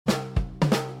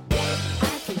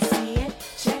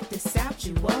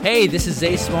Hey, this is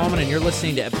Zay Smallman, and you're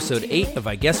listening to episode 8 of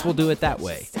I Guess We'll Do It That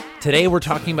Way. Today we're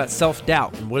talking about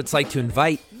self-doubt and what it's like to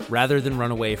invite rather than run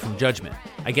away from judgment.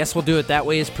 I Guess We'll Do It That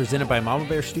Way is presented by Mama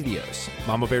Bear Studios.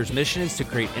 Mama Bear's mission is to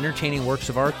create entertaining works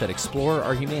of art that explore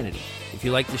our humanity. If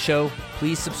you like the show,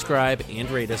 please subscribe and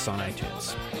rate us on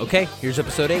iTunes. Okay, here's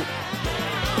episode 8.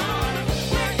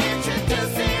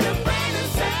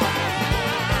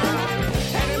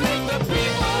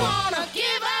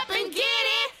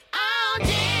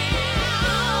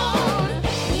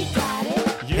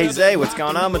 Hey Zay, what's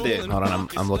going on, my dude? Hold on,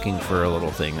 I'm looking for a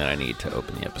little thing that I need to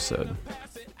open the episode.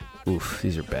 Oof,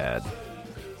 these are bad.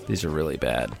 These are really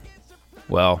bad.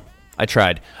 Well, I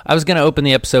tried. I was going to open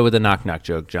the episode with a knock-knock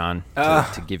joke, John,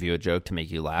 to give you a joke, to make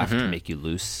you laugh, to make you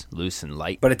loose and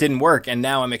light. But it didn't work, and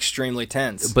now I'm extremely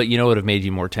tense. But you know what would have made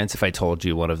you more tense if I told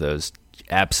you one of those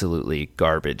absolutely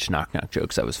garbage knock-knock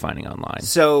jokes I was finding online.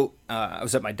 So I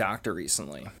was at my doctor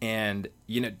recently, and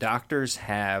doctors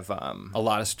have a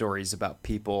lot of stories about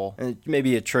people. And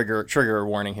maybe a trigger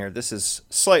warning here. This is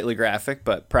slightly graphic,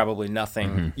 but probably nothing.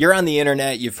 Mm-hmm. You're on the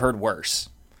internet. You've heard worse.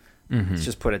 Mm-hmm. Let's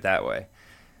just put it that way.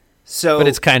 But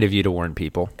it's kind of you to warn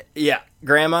people. Yeah,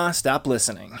 Grandma, stop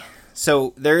listening.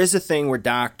 So there is a thing where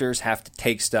doctors have to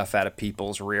take stuff out of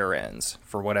people's rear ends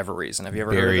for whatever reason. Have you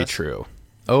ever heard of this? Very true.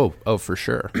 Oh, for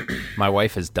sure. My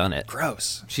wife has done it.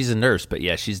 Gross. She's a nurse, but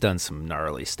yeah, she's done some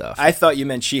gnarly stuff. I thought you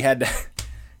meant she had to...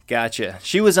 Gotcha.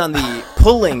 She was on the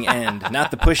pulling end, not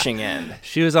the pushing end.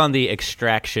 She was on the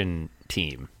extraction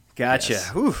team. Gotcha.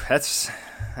 Yes. Ooh, that's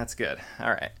good.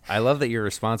 All right. I love that your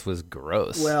response was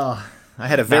gross. Well, I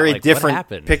had a very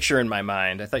different picture in my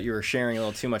mind. I thought you were sharing a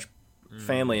little too much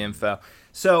family info.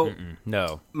 So,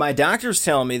 no. My doctor's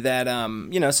telling me that,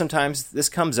 sometimes this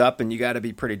comes up and you got to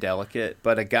be pretty delicate.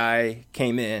 But a guy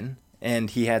came in and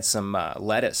he had some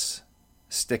lettuce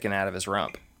sticking out of his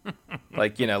rump.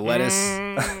 Lettuce.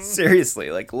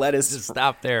 Seriously, lettuce. Just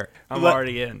stop there. I'm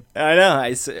already in. I know. I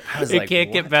was it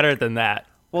can't get better than that.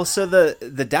 Well, so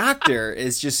the doctor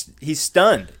is he's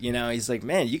stunned. He's like,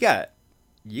 man, you got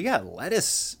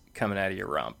lettuce coming out of your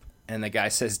rump. And the guy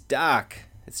says, Doc,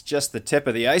 it's just the tip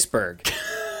of the iceberg.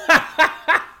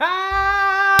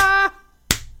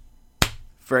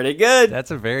 Pretty good.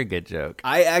 That's a very good joke.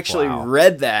 I actually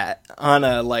read that on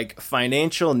a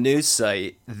financial news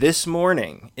site this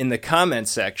morning in the comment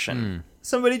section.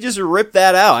 Somebody just ripped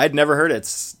that out. I'd never heard it.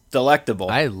 It's delectable.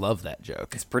 I love that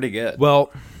joke. It's pretty good. Well,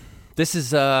 this is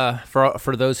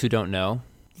for those who don't know,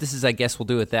 this is I Guess We'll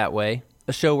Do It That Way,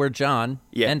 a show where John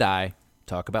and I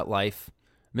talk about life,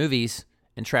 movies,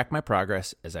 and track my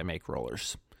progress as I make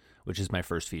rollers, which is my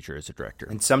first feature as a director.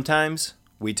 And sometimes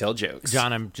we tell jokes.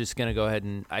 John, I'm just going to go ahead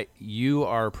and you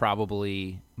are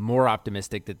probably more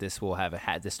optimistic that this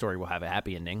story will have a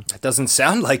happy ending. That doesn't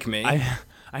sound like me.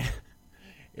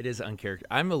 It is uncharacteristic.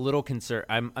 I'm a little concerned.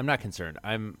 I'm not concerned.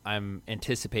 I'm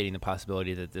anticipating the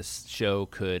possibility that this show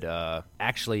could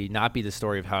actually not be the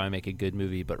story of how I make a good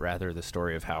movie, but rather the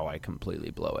story of how I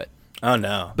completely blow it. Oh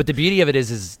no. But the beauty of it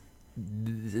is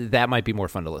that might be more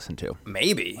fun to listen to.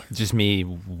 Maybe. Just me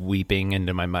weeping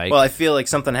into my mic. Well, I feel like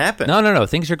something happened. No.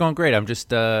 Things are going great. I'm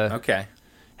just okay.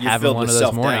 Having one of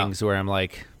those mornings where I'm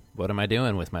like, what am I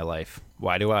doing with my life?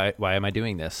 Why am I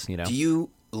doing this? Do you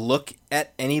look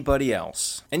at anybody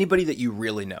else, anybody that you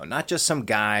really know, not just some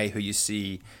guy who you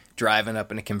see driving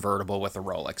up in a convertible with a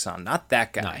Rolex on, not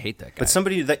that guy. No, I hate that guy. But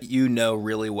somebody that you know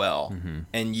really well,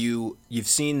 and you've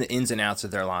seen the ins and outs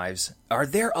of their lives. Are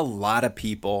there a lot of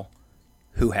people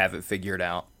who have it figured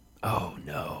out? Oh,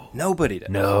 no. Nobody does.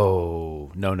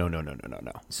 No.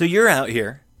 So you're out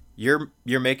here, you're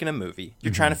making a movie,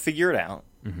 you're trying to figure it out,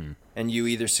 and you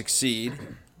either succeed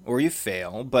or you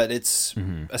fail, but it's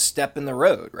a step in the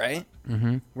road, right?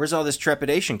 Where's all this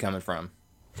trepidation coming from?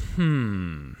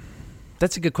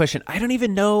 That's a good question. I don't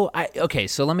even know. Okay,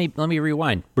 so let me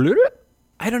rewind.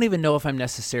 I don't even know if I'm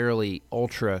necessarily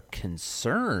ultra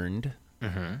concerned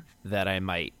that I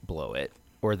might blow it,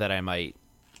 or that I might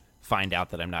find out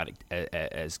that I'm not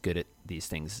as good at these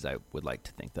things as I would like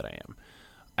to think that I am.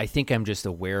 I think I'm just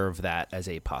aware of that as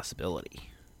a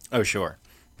possibility. Oh, sure.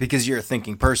 Because you're a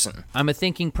thinking person. I'm a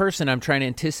thinking person. I'm trying to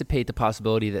anticipate the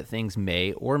possibility that things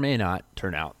may or may not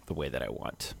turn out the way that I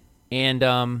want. And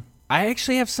I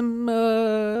actually have some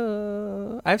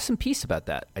peace about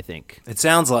that, I think. It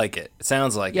sounds like it.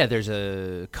 Yeah, there's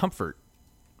a comfort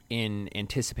in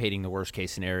anticipating the worst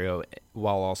case scenario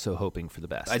while also hoping for the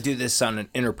best. I do this on an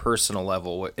interpersonal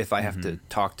level. If I have to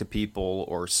talk to people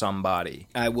or somebody,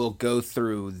 I will go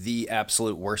through the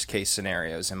absolute worst case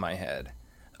scenarios in my head,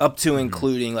 up to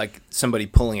including like somebody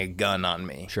pulling a gun on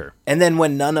me. Sure. And then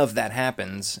when none of that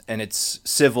happens and it's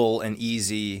civil and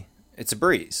easy, It's a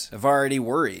breeze. I've already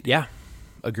worried. Yeah,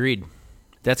 agreed.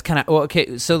 That's kind of well.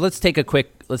 Okay, so let's take a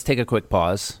quick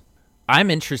pause. I'm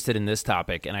interested in this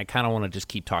topic, and I kind of want to just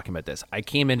keep talking about this. I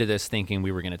came into this thinking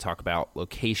we were going to talk about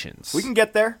locations. We can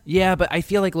get there. Yeah, but I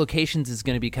feel like locations is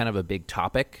going to be kind of a big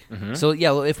topic. So,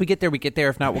 yeah, if we get there, we get there.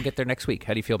 If not, we'll get there next week.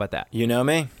 How do you feel about that? You know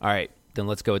me. All right, then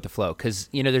let's go with the flow. Because,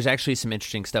 there's actually some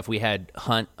interesting stuff. We had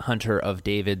Hunter of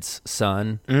David's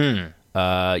son. You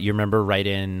remember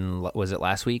was it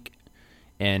last week?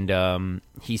 And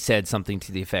he said something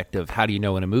to the effect of, how do you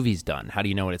know when a movie's done? How do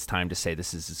you know when it's time to say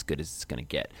this is as good as it's going to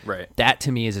get? Right. That,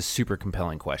 to me, is a super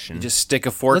compelling question. You just stick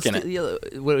a fork in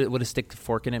it. What does stick a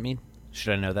fork in it mean?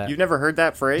 Should I know that? You've never heard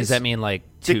that phrase? Does that mean like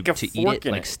to eat it?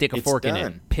 Like stick a fork in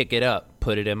it, pick it up,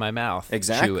 put it in my mouth,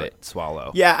 exactly. Chew it,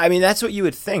 swallow. Yeah, I mean, that's what you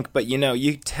would think. But, you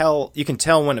can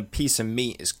tell when a piece of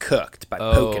meat is cooked by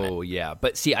poking it. Oh, yeah.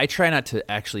 But see, I try not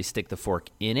to actually stick the fork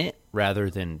in it rather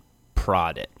than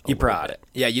prod it. You prod it.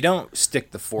 Yeah, you don't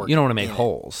stick the fork. You don't want to make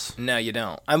holes. No, you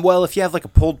don't. Well, if you have like a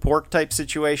pulled pork type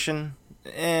situation,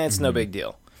 it's no big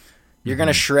deal. You're going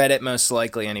to shred it most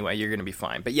likely anyway. You're going to be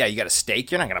fine. But yeah, you got a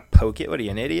steak. You're not going to poke it. What are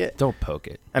you, an idiot? Don't poke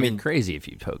it. You're crazy if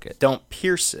you poke it. Don't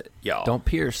pierce it, y'all. Don't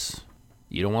pierce.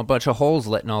 You don't want a bunch of holes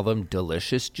letting all them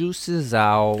delicious juices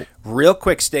out. Real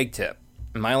quick steak tip.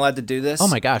 Am I allowed to do this? Oh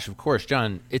my gosh, of course,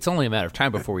 John. It's only a matter of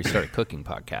time before we start a cooking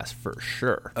podcast, for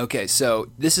sure. Okay, so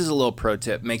this is a little pro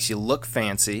tip. Makes you look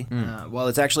fancy. Well,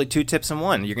 it's actually 2 tips in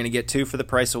 1. You're going to get 2 for the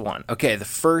price of 1. Okay, the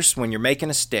first, when you're making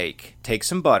a steak, take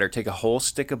some butter, take a whole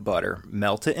stick of butter,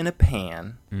 melt it in a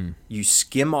pan. You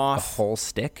skim off. A whole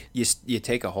stick? You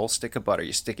take a whole stick of butter,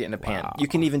 you stick it in a pan. Wow. You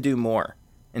can even do more.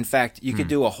 In fact, you could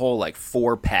do a whole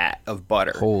 4-pat of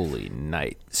butter. Holy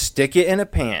night. Stick it in a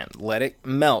pan. Let it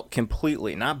melt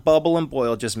completely. Not bubble and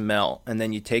boil, just melt. And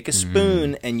then you take a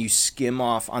spoon and you skim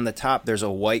off on the top. There's a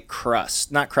white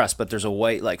crust. Not crust, but there's a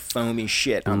white foamy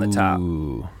shit on the top.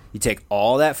 Ooh. You take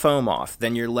all that foam off.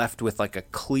 Then you're left with a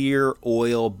clear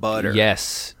oil butter.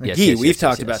 Yes. Ghee. We've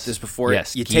talked about this before.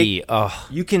 Yes, ghee.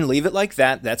 You can leave it like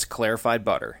that. That's clarified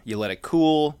butter. You let it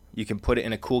cool. You can put it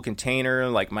in a cool container.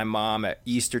 Like my mom at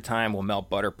Easter time will melt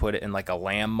butter, put it in a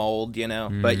lamb mold,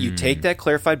 But you take that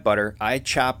clarified butter. I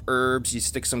chop herbs. You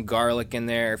stick some garlic in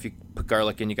there. If you put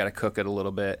garlic in, you got to cook it a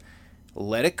little bit.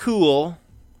 Let it cool.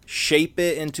 Shape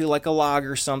it into a log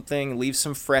or something. Leave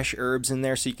some fresh herbs in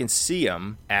there so you can see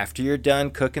them. After you're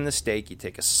done cooking the steak, you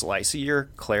take a slice of your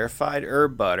clarified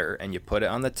herb butter and you put it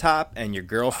on the top, and your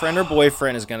girlfriend or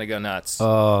boyfriend is going to go nuts.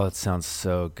 Oh, it sounds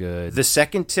so good. The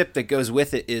second tip that goes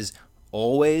with it is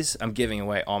always, I'm giving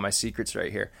away all my secrets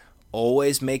right here,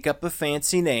 always make up a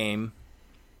fancy name.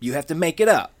 You have to make it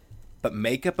up. But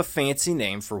make up a fancy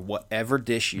name for whatever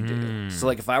dish you do. So,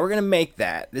 if I were going to make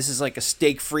that, this is a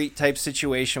steak frite type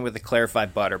situation with the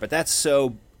clarified butter. But that's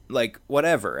so,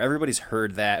 whatever. Everybody's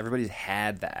heard that. Everybody's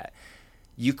had that.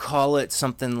 You call it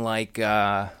something like, dude,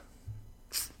 I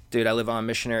live on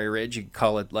Missionary Ridge. You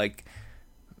call it,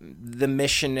 the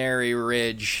Missionary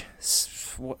Ridge.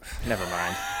 Never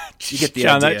mind. You get the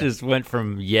John, idea. that just went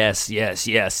from yes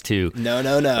to No.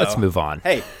 Let's move on.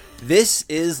 Hey. This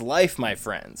is life, my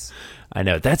friends. I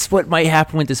know. That's what might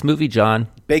happen with this movie, John.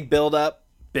 Big build up,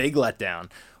 big letdown.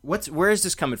 Where is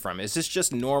this coming from? Is this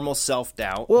just normal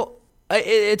self-doubt? Well,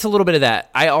 it's a little bit of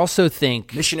that. I also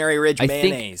think Missionary Ridge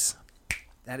mayonnaise.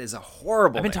 That is a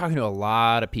horrible I've been talking to a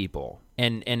lot of people,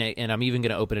 and I'm even going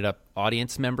to open it up,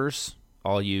 audience members,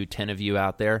 all you 10 of you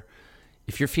out there.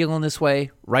 If you're feeling this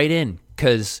way, write in,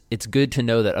 because it's good to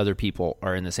know that other people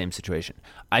are in the same situation.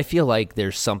 I feel like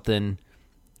there's something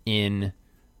in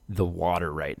the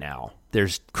water right now.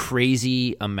 There's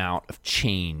crazy amount of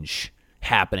change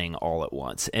happening all at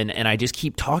once. And I just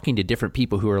keep talking to different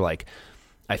people who are like,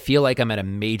 I feel like I'm at a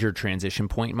major transition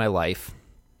point in my life,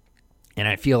 and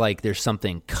I feel like there's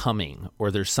something coming, or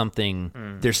there's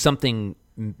something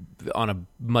on a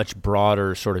much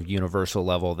broader sort of universal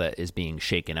level that is being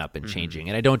shaken up and changing.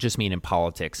 And I don't just mean in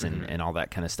politics and all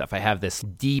that kind of stuff. I have this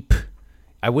deep,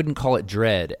 I wouldn't call it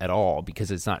dread at all,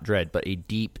 because it's not dread, but a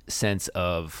deep sense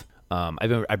of,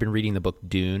 I've been reading the book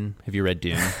Dune. Have you read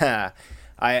Dune?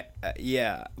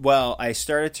 Yeah. Well, I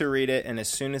started to read it, and as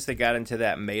soon as they got into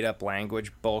that made-up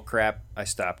language bullcrap, I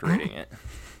stopped reading it.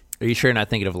 Are you sure you're not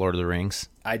thinking of Lord of the Rings?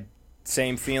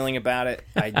 Same feeling about it.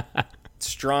 I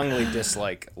strongly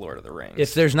dislike Lord of the Rings.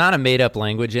 If there's not a made-up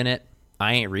language in it,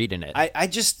 I ain't reading it. I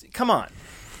just, come on.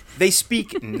 They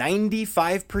speak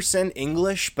 95%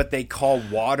 English, but they call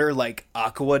water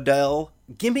Aquadel.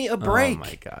 Give me a break. Oh,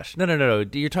 my gosh. No.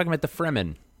 You're talking about the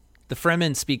Fremen. The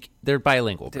Fremen they're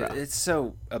bilingual, bro. Dude, it's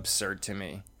so absurd to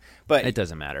me. But it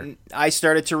doesn't matter. I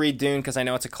started to read Dune because I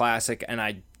know it's a classic, and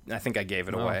I I think I gave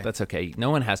it Well, away. that's okay. No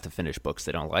one has to finish books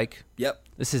they don't like. Yep.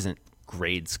 This isn't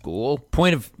grade school.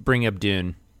 Point of bringing up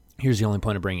Dune, here's the only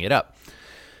point of bringing it up.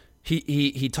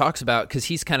 He talks about, because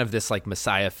he's kind of this like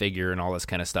messiah figure and all this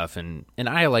kind of stuff, and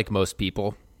I, like most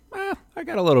people, I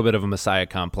got a little bit of a messiah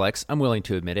complex. I'm willing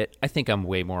to admit it. I think I'm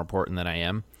way more important than I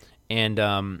am. And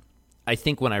I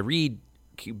think when I read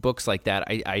books like that,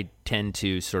 I tend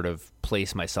to sort of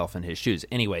place myself in his shoes.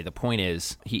 Anyway, the point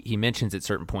is, he mentions at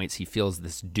certain points he feels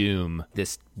this doom,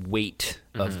 this weight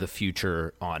of the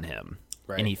future on him.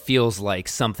 Right. And he feels like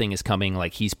something is coming,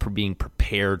 like he's being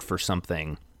prepared for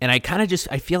something. And I kind of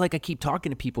I feel like I keep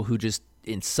talking to people who just,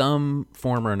 in some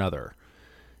form or another,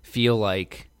 feel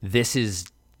like this is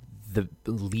the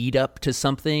lead up to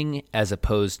something as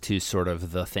opposed to sort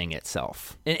of the thing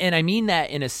itself. And I mean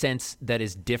that in a sense that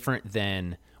is different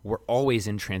than we're always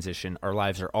in transition. Our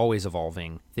lives are always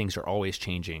evolving. Things are always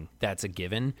changing. That's a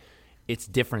given. It's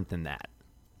different than that.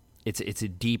 It's a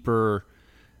deeper,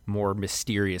 more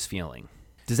mysterious feeling.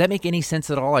 Does that make any sense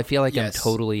at all? I feel like Yes. I'm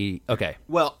totally... Okay.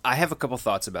 Well, I have a couple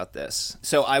thoughts about this.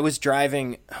 So I was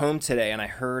driving home today and I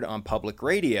heard on public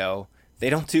radio, they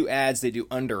don't do ads, they do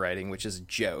underwriting, which is a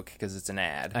joke because it's an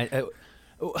ad.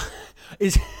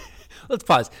 Let's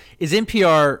pause. Is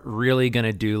NPR really going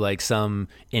to do like some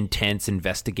intense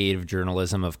investigative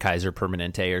journalism of Kaiser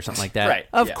Permanente or something like that? Right,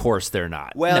 Of yeah. course they're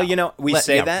not. Well, No. we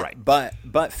say yeah, that, right.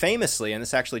 but famously, and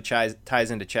this actually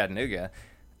ties into Chattanooga,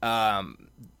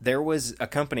 there was a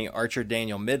company, Archer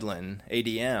Daniel Midland,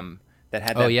 ADM, that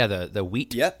had that. Oh, yeah, the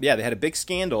wheat. Yep, yeah, they had a big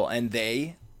scandal, and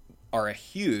they are a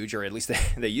huge, or at least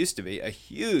they used to be, a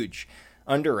huge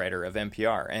underwriter of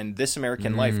NPR. And This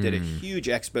American Life did a huge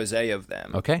expose of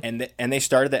them. Okay. And they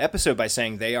started the episode by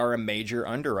saying they are a major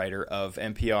underwriter of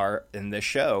NPR in this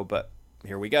show, but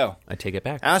here we go. I take it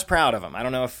back. I was proud of them. I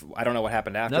don't know what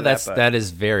happened after No, that. But that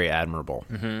is very admirable.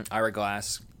 Ira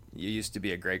Glass, you used to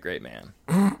be a great, great man.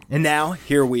 And now,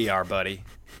 here we are, buddy.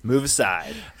 Move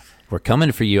aside. We're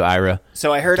coming for you, Ira.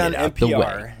 So I heard Get on out the way.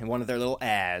 NPR in one of their little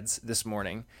ads this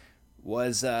morning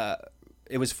was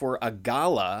it was for a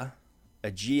gala,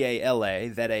 a GALA,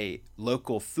 that a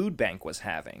local food bank was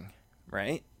having,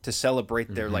 right? To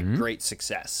celebrate their like great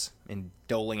success in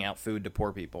doling out food to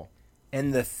poor people.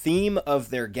 And the theme of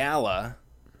their gala,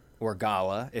 or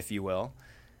gala, if you will,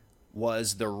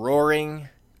 was the Roaring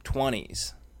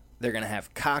 20s. They're going to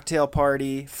have cocktail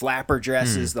party, flapper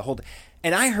dresses, the whole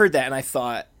and I heard that and I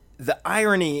thought, the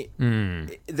irony,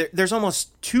 there's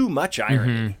almost too much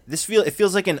irony. It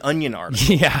feels like an Onion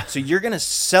article. Yeah. So you're going to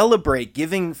celebrate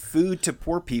giving food to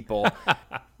poor people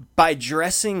by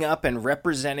dressing up and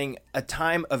representing a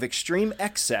time of extreme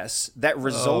excess that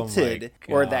resulted,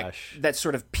 or that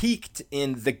sort of peaked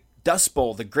in the Dust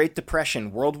Bowl, the Great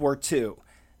Depression, World War II.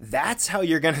 That's how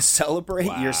you're going to celebrate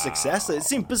your success? It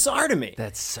seemed bizarre to me.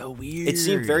 That's so weird. It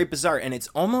seemed very bizarre, and it's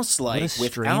almost like,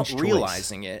 without strange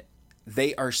realizing it,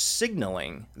 they are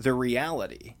signaling the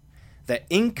reality that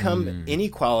income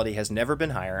inequality has never been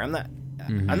higher. I'm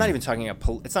not even talking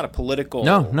it's not a political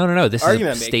No. This is argument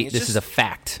a I'm state. making. This is a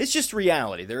fact. It's just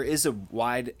reality. There is a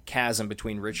wide chasm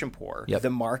between rich and poor. Yep. The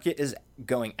market is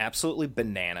going absolutely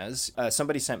bananas.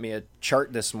 Somebody sent me a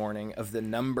chart this morning of the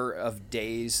number of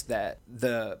days that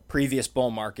the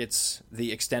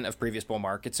extent of previous bull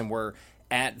markets, and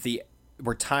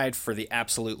we're tied for the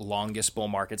absolute longest bull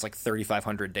markets, like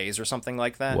 3,500 days or something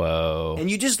like that. Whoa.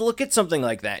 And you just look at something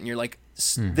like that and you're like,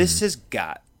 this has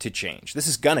got to change. This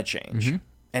is going to change.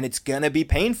 And it's going to be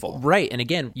painful. Right. And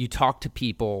again, you talk to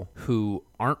people who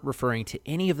aren't referring to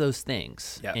any of those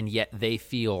things, Yep. and yet they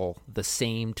feel the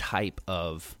same type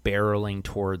of barreling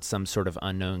towards some sort of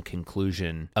unknown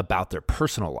conclusion about their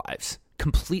personal lives,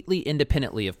 completely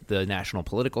independently of the national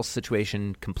political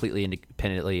situation, completely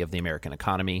independently of the American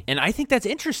economy. And I think that's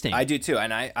interesting. I do too.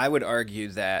 And I would argue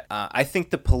that I think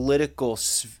the political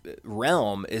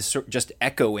realm is just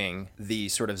echoing the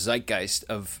sort of zeitgeist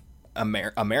of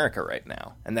America right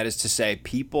now. And that is to say,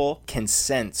 people can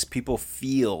sense, people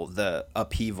feel the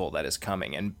upheaval that is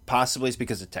coming. And possibly it's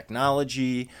because of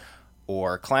technology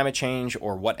or climate change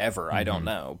or whatever. I don't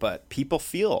know. But people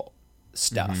feel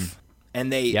stuff.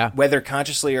 And they, whether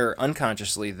consciously or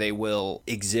unconsciously, they will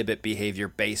exhibit behavior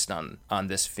based on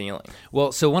this feeling.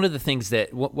 Well, so one of the things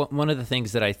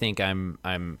that I think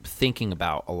I'm thinking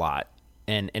about a lot,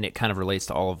 and it kind of relates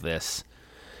to all of this.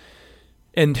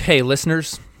 And hey,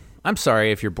 listeners, I'm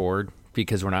sorry if you're bored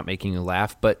because we're not making you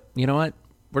laugh, but you know what?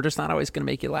 We're just not always going to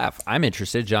make you laugh. I'm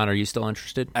interested. John, are you still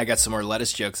interested? I got some more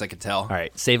lettuce jokes, I could tell. All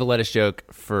right, save a lettuce joke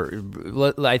for.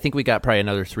 I think we got probably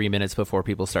another 3 minutes before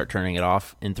people start turning it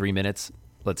off. In 3 minutes,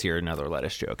 let's hear another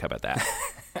lettuce joke. How about that?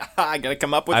 I got to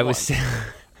come up with one.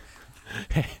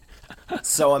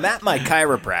 So I'm at my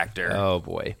chiropractor. Oh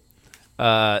boy.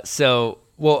 So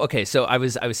I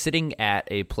was sitting at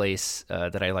a place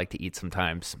that I like to eat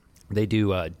sometimes. They do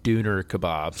doner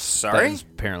kebabs. Sorry? That is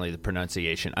apparently the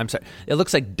pronunciation. I'm sorry. It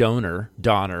looks like donor,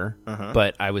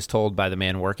 but I was told by the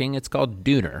man working it's called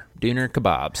doner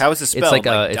kebabs. How is it spelled? It's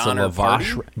like it's a Donner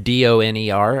lavash, Party?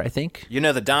 Doner, I think. You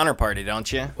know the Donner Party,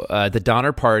 don't you? The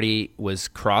Donner Party was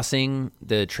crossing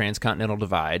the Transcontinental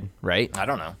Divide, right? I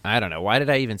don't know. Why did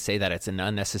I even say that? It's an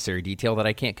unnecessary detail that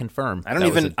I can't confirm.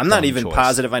 I'm not even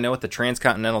positive I know what the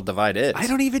Transcontinental Divide is. I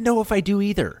don't even know if I do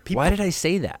either. Why did I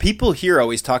say that? People here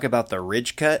always talk about the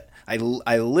ridge cut. I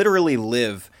literally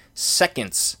live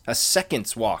a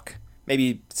second's walk,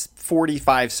 maybe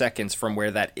 45 seconds from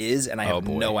where that is, and I have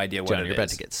no idea what John, it is. You're about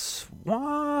to get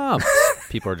swamped.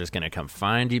 People are just going to come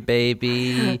find you,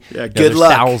 baby. Yeah, good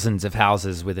luck. Thousands of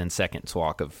houses within seconds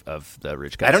walk of the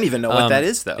ridge cut. I don't even know what that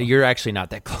is, though. You're actually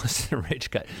not that close to the ridge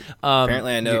cut.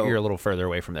 Apparently, I know. You're a little further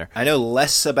away from there. I know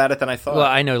less about it than I thought. Well,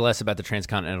 I know less about the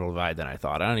Transcontinental Divide than I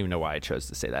thought. I don't even know why I chose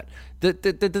to say that.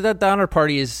 The Donner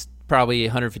Party is probably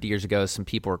 150 years ago. Some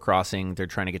people are crossing. They're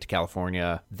trying to get to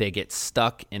California. They get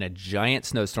stuck in a giant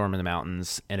snowstorm in the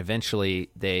mountains, and eventually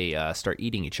they start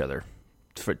eating each other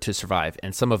to survive.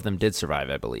 And some of them did survive,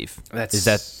 I believe. Is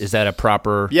that a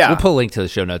proper? Yeah. We'll put a link to the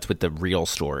show notes with the real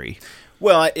story.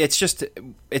 Well, it's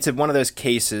one of those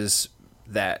cases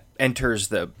that enters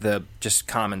the just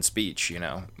common speech,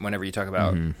 whenever you talk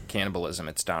about cannibalism,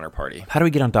 it's Donner Party. How do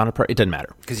we get on Donner Party? It doesn't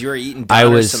matter. Because you were eating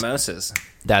Donner samosas.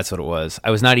 That's what it was. I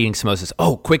was not eating samosas.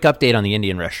 Oh, quick update on the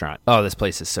Indian restaurant. Oh, this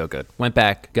place is so good. Went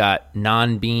back, got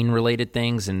non-bean related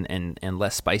things and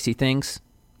less spicy things.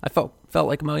 I felt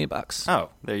like $1 million. Oh,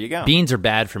 there you go. Beans are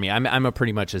bad for me. I'm a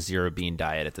pretty much a zero bean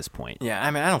diet at this point. Yeah,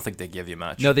 I mean, I don't think they give you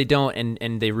much. No, they don't,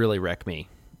 and they really wreck me.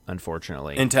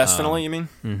 Unfortunately, intestinally, you mean?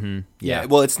 Mm-hmm. Yeah.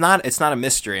 Well, it's not a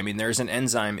mystery. I mean, there's an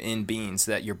enzyme in beans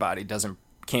that your body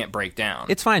can't break down.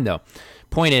 It's fine though.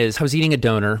 Point is, I was eating a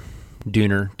Donner,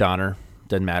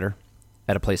 doesn't matter,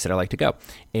 at a place that I like to go,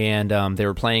 and they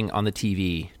were playing on the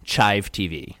TV, Chive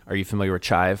TV. Are you familiar with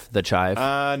Chive? The Chive?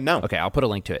 No. Okay, I'll put a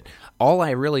link to it. All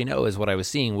I really know is what I was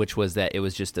seeing, which was that it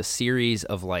was just a series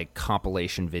of like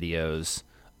compilation videos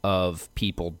of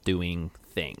people doing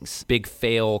things, big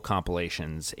fail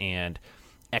compilations and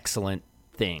excellent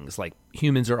things like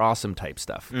humans are awesome type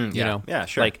stuff. Yeah,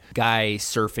 sure. Like guy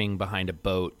surfing behind a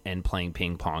boat and playing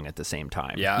ping pong at the same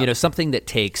time. Yeah. Something that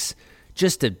takes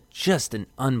just an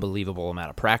unbelievable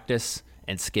amount of practice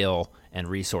and skill and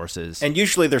resources. And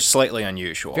usually they're slightly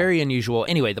unusual. Very unusual.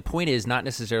 Anyway, the point is not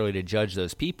necessarily to judge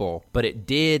those people, but it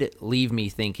did leave me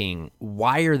thinking,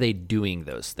 why are they doing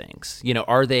those things?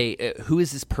 Who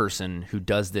is this person who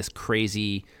does this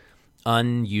crazy,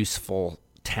 unuseful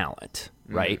talent,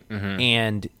 right? Mm-hmm.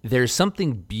 And there's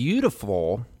something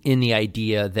beautiful in the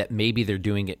idea that maybe they're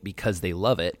doing it because they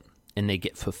love it and they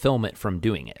get fulfillment from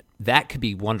doing it. That could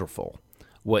be wonderful.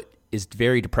 What is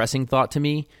very depressing thought to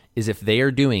me is if they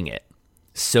are doing it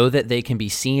so that they can be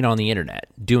seen on the internet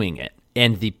doing it,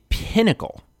 and the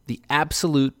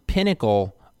absolute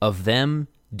pinnacle of them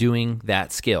doing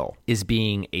that skill is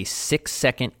being a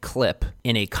 6-second clip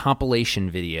in a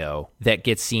compilation video that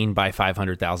gets seen by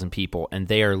 500,000 people, and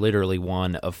they are literally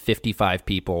one of 55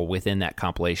 people within that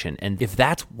compilation. And if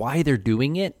that's why they're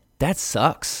doing it, that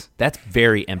sucks. That's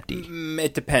very empty.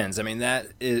 It depends. I mean,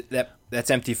 that's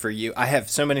empty for you. I have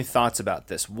so many thoughts about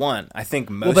this. One, I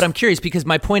think most... Well, but I'm curious because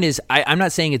my point is I'm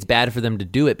not saying it's bad for them to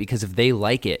do it because if they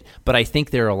like it, but I think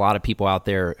there are a lot of people out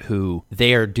there who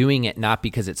they are doing it not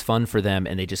because it's fun for them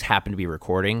and they just happen to be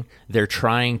recording. They're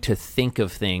trying to think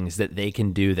of things that they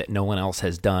can do that no one else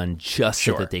has done just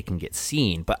so that they can get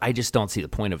seen. But I just don't see the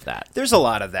point of that. There's a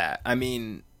lot of that. I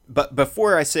mean... But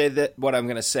before I say that, what I'm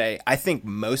going to say, I think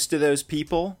most of those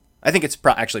people, I think it's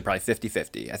actually probably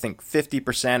 50-50. I think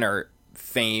 50% are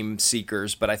fame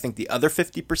seekers, but I think the other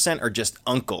 50% are just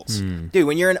uncles. Dude,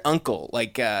 when you're an uncle,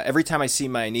 like every time I see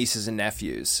my nieces and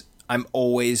nephews, I'm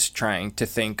always trying to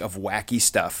think of wacky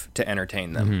stuff to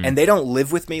entertain them. Mm-hmm. And they don't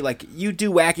live with me. Like, you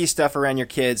do wacky stuff around your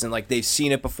kids, and like they've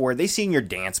seen it before. They've seen your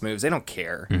dance moves. They don't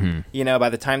care. Mm-hmm. By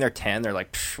the time they're 10, they're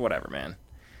like, whatever, man.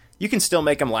 You can still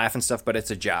make them laugh and stuff, but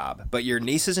it's a job. But your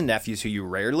nieces and nephews who you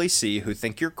rarely see, who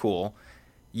think you're cool,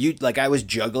 I was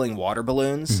juggling water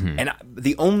balloons, and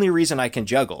the only reason I can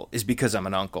juggle is because I'm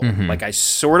an uncle. Like, I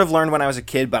sort of learned when I was a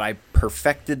kid, but I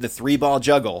perfected the 3-ball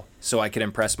juggle so I could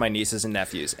impress my nieces and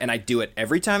nephews. And I do it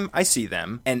every time I see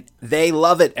them, and they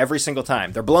love it every single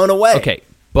time. They're blown away. Okay,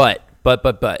 but,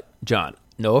 John,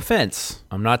 no offense.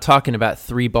 I'm not talking about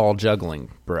 3-ball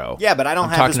juggling, bro. Yeah, but I don't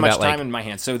have as much time in my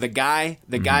hands. So the guy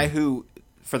who,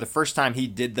 for the first time, he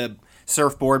did the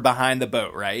surfboard behind the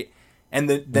boat, right? And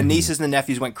the nieces and the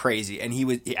nephews went crazy. And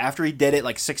after he did it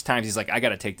like 6 times, he's like, I got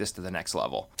to take this to the next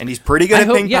level. And he's pretty good at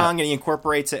ping pong, and he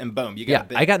incorporates it, and boom, you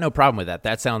got I got no problem with that.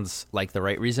 That sounds like the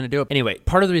right reason to do it. Anyway,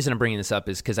 part of the reason I'm bringing this up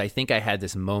is because I think I had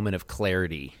this moment of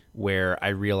clarity where I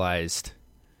realized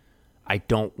I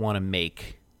don't want to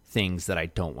make things that I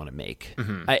don't want to make.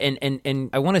 And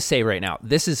I want to say right now,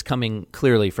 this is coming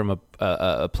clearly from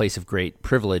a place of great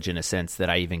privilege in a sense that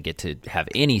I even get to have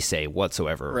any say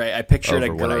whatsoever. Right. I pictured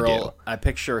a what I do. girl. I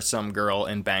picture some girl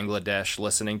in Bangladesh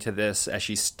listening to this as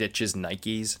she stitches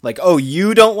Nikes. Like, oh,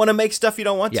 you don't want to make stuff you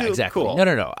don't want to? Yeah, exactly. Cool.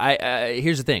 No.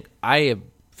 Here's the thing. I am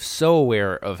so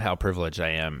aware of how privileged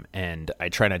I am, and I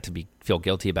try not to feel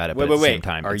guilty about it, but at the same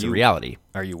time, it's a reality.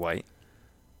 Are you white?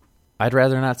 I'd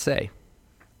rather not say.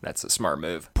 That's a smart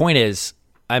move. Point is,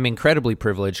 I'm incredibly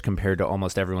privileged compared to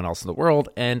almost everyone else in the world,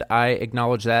 and I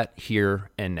acknowledge that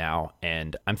here and now,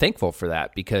 and I'm thankful for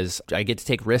that because I get to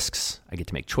take risks, I get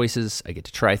to make choices, I get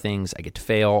to try things, I get to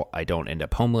fail, I don't end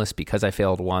up homeless because I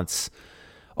failed once,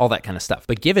 all that kind of stuff.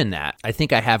 But given that, I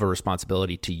think I have a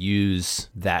responsibility to use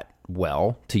that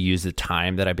well, to use the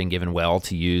time that I've been given well,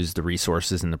 to use the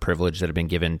resources and the privilege that have been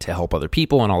given to help other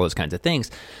people and all those kinds of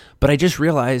things. But I just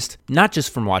realized, not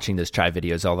just from watching those Chai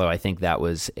videos, although I think that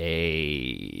was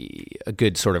a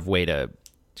good sort of way to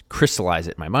crystallize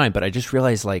it in my mind, but I just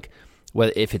realized, like,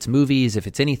 whether if it's movies, if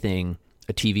it's anything,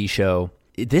 a TV show,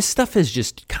 this stuff is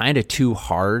just kind of too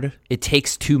hard. It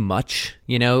takes too much,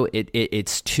 you know.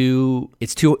 It's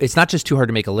not just too hard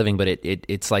to make a living, but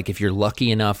it's like if you're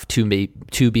lucky enough to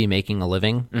be making a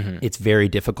living, it's very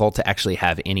difficult to actually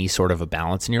have any sort of a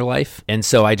balance in your life. And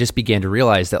so I just began to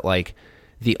realize that, like,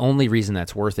 the only reason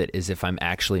that's worth it is if I'm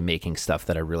actually making stuff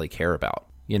that I really care about,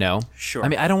 you know? Sure. I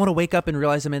mean, I don't want to wake up and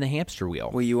realize I'm in a hamster wheel.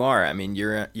 Well, you are. I mean,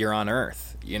 you're on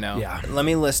Earth, you know? Yeah. Let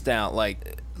me list out,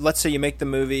 like, let's say you make the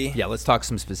movie. Yeah, let's talk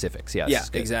some specifics. Yes. Yeah,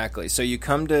 exactly. So you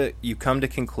come to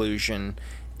conclusion,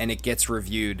 and it gets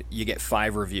reviewed. You get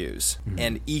 5 reviews,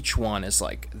 and each one is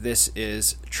like, this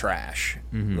is trash.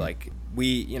 Like,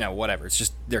 whatever. It's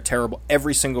just, they're terrible.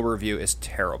 Every single review is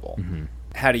terrible.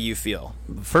 How do you feel?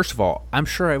 First of all, I'm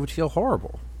sure I would feel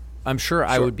horrible. I'm sure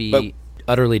I would be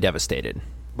utterly devastated.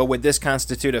 But would this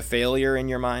constitute a failure in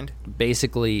your mind?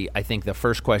 Basically, I think the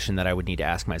first question that I would need to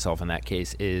ask myself in that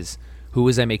case is, who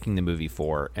was I making the movie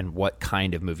for, and what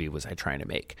kind of movie was I trying to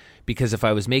make? Because if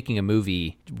I was making a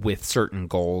movie with certain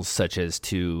goals, such as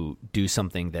to do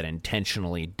something that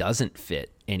intentionally doesn't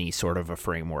fit any sort of a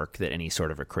framework that any sort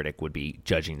of a critic would be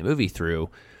judging the movie through,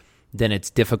 then it's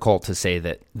difficult to say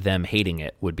that them hating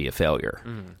it would be a failure.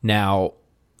 Now,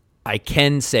 I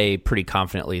can say pretty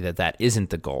confidently that that isn't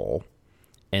the goal,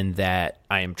 and that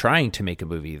I am trying to make a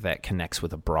movie that connects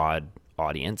with a broad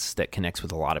audience, that connects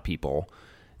with a lot of people,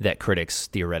 that critics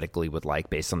theoretically would like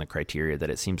based on the criteria that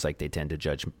it seems like they tend to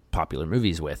judge popular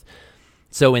movies with.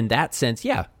 So in that sense,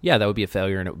 yeah, that would be a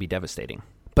failure, and it would be devastating.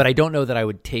 But I don't know that I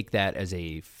would take that as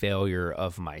a failure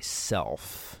of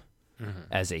myself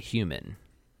as a human.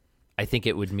 I think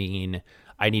it would mean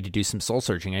I need to do some soul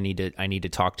searching. I need to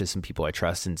talk to some people I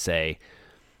trust and say,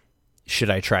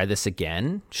 should I try this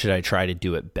again? Should I try to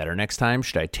do it better next time?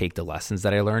 Should I take the lessons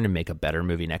that I learned and make a better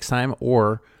movie next time?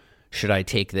 Or should I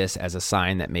take this as a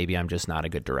sign that maybe I'm just not a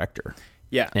good director?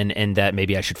 Yeah. And that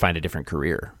maybe I should find a different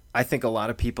career. I think a lot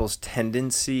of people's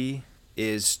tendency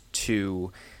is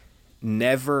to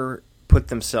never put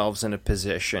themselves in a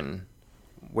position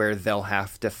where they'll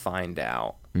have to find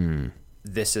out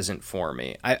this isn't for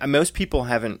me. Most people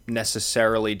haven't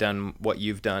necessarily done what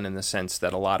you've done, in the sense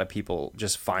that a lot of people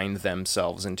just find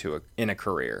themselves in a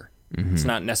career. It's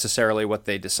not necessarily what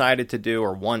they decided to do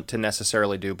or want to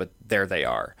necessarily do, but there they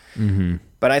are.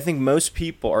 But I think most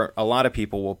people, or a lot of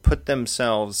people, will put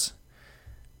themselves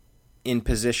in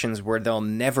positions where they'll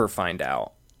never find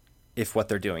out if what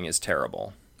they're doing is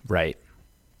terrible. Right.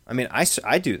 I mean,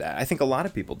 I do that. I think a lot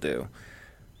of people do.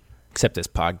 Except this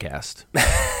podcast.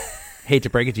 Hate to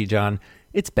break it to you, John.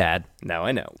 It's bad. No,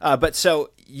 I know. But so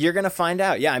you're going to find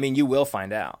out. Yeah, I mean, you will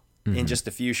find out in just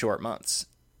a few short months.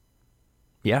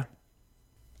 Yeah.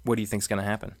 What do you think's going to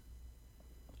happen?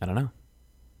 I don't know.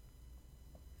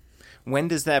 When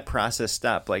does that process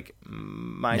stop? Like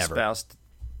my Never. spouse,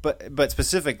 but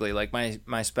specifically, like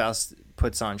my spouse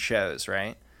puts on shows,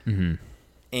 right?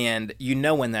 And you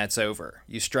know when that's over.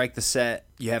 You strike the set,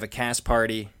 you have a cast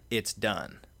party, it's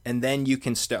done. And then you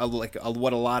can start, like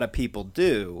what a lot of people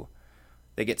do,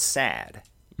 they get sad.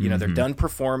 You know, they're done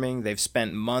performing. They've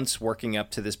spent months working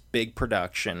up to this big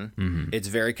production. It's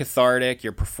very cathartic.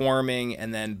 You're performing,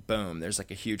 and then boom, there's like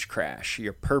a huge crash.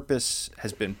 Your purpose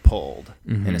has been pulled,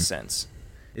 in a sense.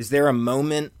 Is there a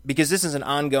moment, because this is an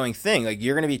ongoing thing, like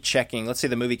you're going to be checking, let's say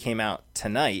the movie came out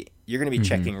tonight, You're going to be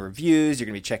checking reviews. You're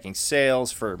going to be checking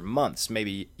sales for months,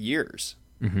 maybe years.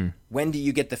 When do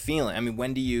you get the feeling? I mean,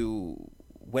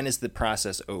 when is the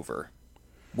process over?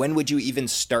 When would you even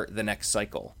start the next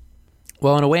cycle?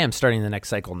 Well, in a way, I'm starting the next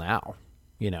cycle now,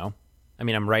 I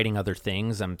mean, I'm writing other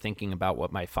things. I'm thinking about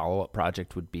what my follow-up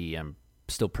project would be. I'm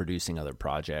still producing other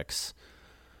projects.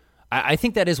 I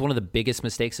think that is one of the biggest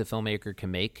mistakes a filmmaker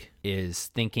can make, is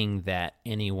thinking that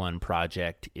any one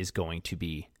project is going to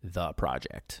be the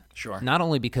project. Sure. Not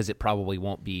only because it probably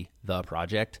won't be the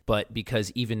project, but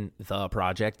because even the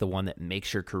project, the one that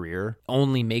makes your career,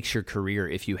 only makes your career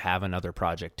if you have another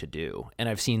project to do. And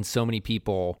I've seen so many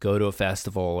people go to a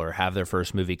festival or have their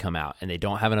first movie come out and they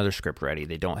don't have another script ready.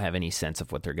 They don't have any sense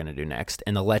of what they're going to do next.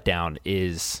 And the letdown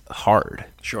is hard.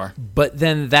 Sure. But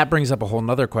then that brings up a whole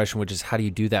nother question, which is how do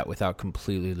you do that without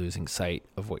completely losing sight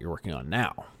of what you're working on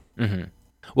now?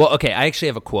 Well, okay, I actually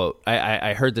have a quote.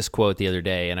 I heard this quote the other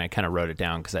day, and I kind of wrote it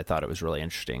down because I thought it was really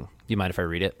interesting. Do you mind if I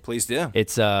read it? Please do.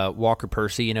 It's Walker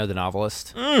Percy, the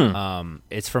novelist.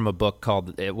 It's from a book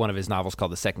called, one of his novels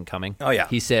called The Second Coming. Oh, yeah.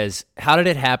 He says, how did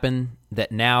it happen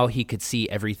that now he could see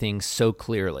everything so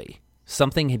clearly?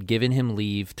 Something had given him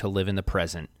leave to live in the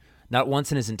present. Not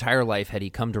once in his entire life had he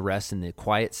come to rest in the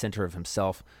quiet center of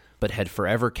himself, but had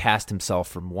forever cast himself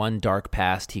from one dark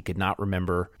past he could not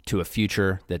remember to a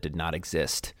future that did not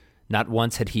exist. Not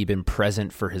once had he been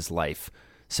present for his life,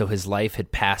 so his life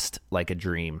had passed like a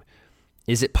dream.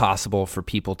 Is it possible for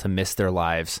people to miss their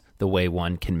lives the way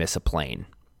one can miss a plane?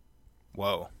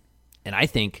 Whoa. And I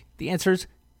think the answer is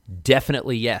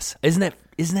definitely yes. Isn't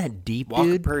that deep, Walker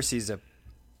dude? Percy's a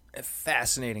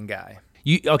fascinating guy.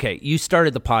 You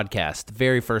started the podcast, the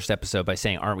very first episode, by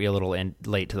saying, aren't we a little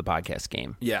late to the podcast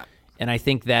game? Yeah. And I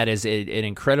think that is an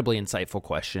incredibly insightful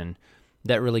question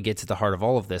that really gets at the heart of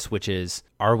all of this, which is,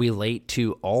 are we late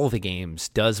to all the games?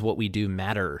 Does what we do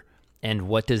matter? And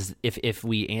what does, if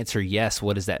we answer yes,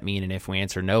 what does that mean? And if we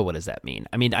answer no, what does that mean?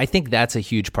 I mean, I think that's a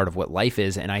huge part of what life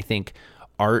is. And I think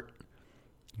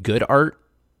good art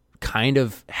kind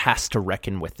of has to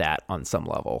reckon with that on some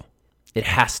level. It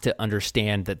has to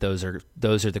understand that those are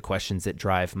the questions that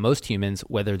drive most humans,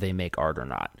 whether they make art or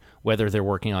not, whether they're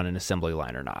working on an assembly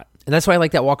line or not. And that's why I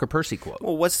like that Walker Percy quote.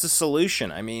 Well, what's the solution?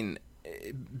 I mean,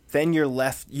 then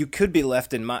you could be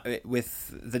left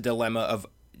with the dilemma of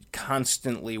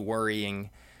constantly worrying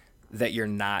that you're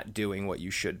not doing what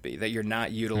you should be, that you're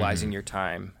not utilizing your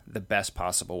time the best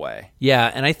possible way.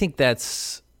 Yeah, and I think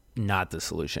that's not the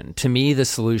solution. To me, the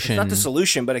solution... It's not the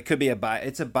solution, but it could be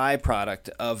it's a byproduct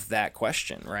of that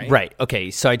question, right? Right. Okay,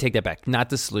 so I take that back. Not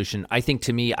the solution. I think,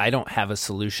 to me, I don't have a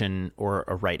solution or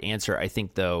a right answer. I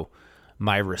think, though,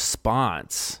 my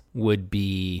response would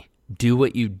be, do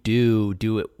what you do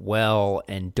it well,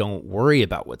 and don't worry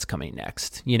about what's coming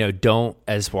next. Don't,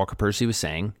 as Walker Percy was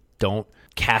saying, don't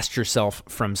cast yourself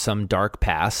from some dark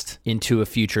past into a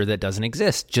future that doesn't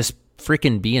exist. Just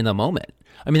freaking be in the moment.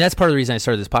 I mean, that's part of the reason I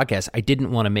started this podcast. I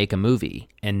didn't want to make a movie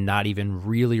and not even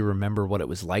really remember what it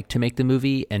was like to make the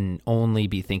movie and only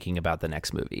be thinking about the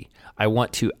next movie. I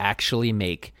want to actually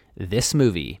make this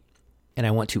movie, and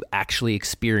I want to actually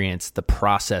experience the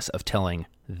process of telling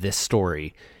this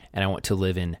story, and I want to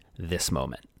live in this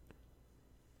moment,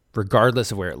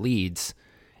 regardless of where it leads.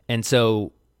 And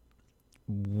so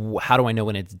how do I know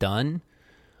when it's done?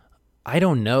 I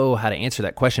don't know how to answer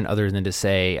that question other than to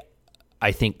say,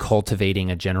 I think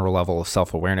cultivating a general level of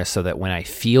self-awareness so that when I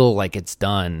feel like it's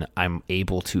done, I'm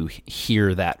able to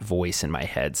hear that voice in my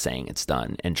head saying it's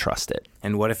done and trust it.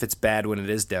 And what if it's bad when it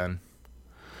is done?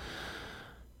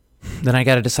 Then I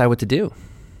got to decide what to do.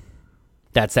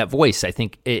 That's that voice. I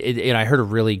think, I heard a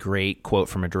really great quote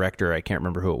from a director. I can't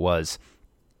remember who it was,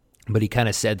 but he kind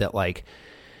of said that, like,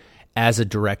 as a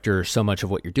director, so much of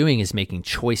what you're doing is making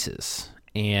choices.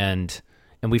 And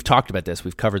we've talked about this.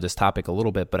 We've covered this topic a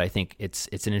little bit, but I think it's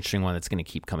an interesting one that's going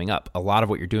to keep coming up. A lot of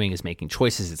what you're doing is making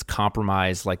choices. It's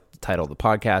compromise, like the title of the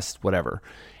podcast, whatever.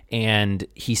 And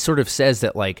he sort of says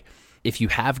that, like, if you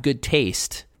have good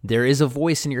taste, there is a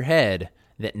voice in your head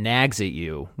that nags at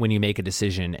you when you make a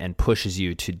decision and pushes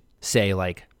you to say,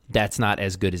 like, that's not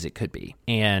as good as it could be.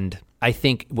 And I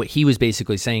think what he was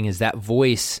basically saying is that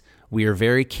voice, we are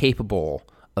very capable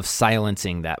of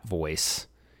silencing that voice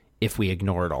if we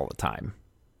ignore it all the time.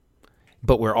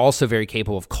 But we're also very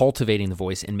capable of cultivating the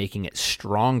voice and making it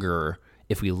stronger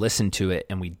if we listen to it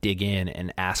and we dig in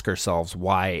and ask ourselves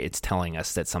why it's telling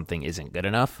us that something isn't good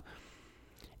enough.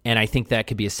 And I think that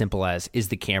could be as simple as, is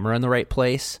the camera in the right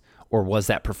place? Or was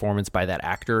that performance by that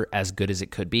actor as good as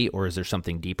it could be? Or is there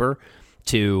something deeper?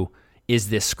 To, is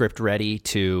this script ready?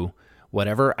 To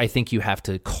whatever. I think you have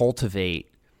to cultivate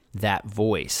that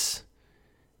voice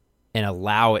and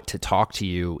allow it to talk to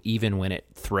you even when it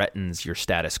threatens your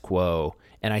status quo.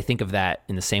 And I think of that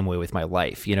in the same way with my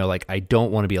life. You know, like I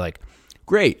don't want to be like,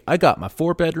 great, I got my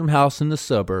 4-bedroom house in the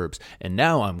suburbs and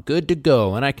now I'm good to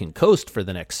go and I can coast for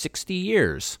the next 60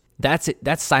 years. That's it.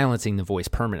 That's silencing the voice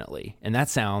permanently. And that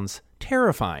sounds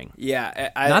terrifying. Yeah.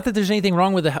 Not that there's anything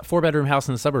wrong with a 4-bedroom house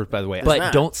in the suburbs, by the way,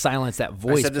 but don't silence that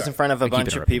voice. I said this in front of a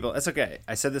bunch of people. That's okay.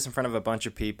 I said this in front of a bunch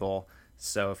of people.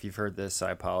 So if you've heard this,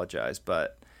 I apologize.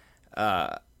 But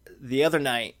the other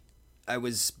night I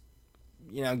was,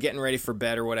 getting ready for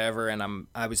bed or whatever. And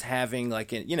I was having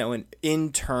like, an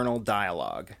internal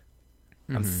dialogue.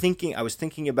 Mm-hmm. I was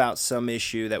thinking about some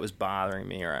issue that was bothering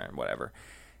me or whatever.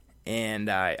 And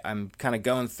I'm kind of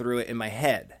going through it in my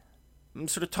head. I'm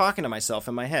sort of talking to myself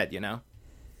in my head,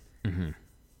 Mm-hmm.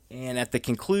 And at the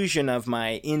conclusion of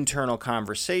my internal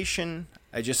conversation,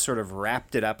 I just sort of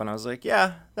wrapped it up and I was like,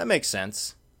 yeah, that makes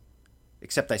sense.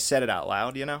 Except I said it out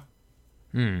loud, I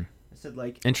said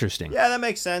like, interesting. Yeah, that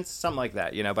makes sense. Something like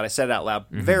that, But I said it out loud,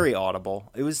 very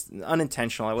audible. It was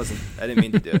unintentional. I didn't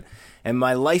mean to do it. And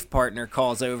my life partner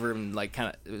calls over and like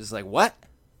it was like, what?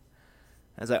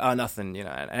 I was like, oh, nothing,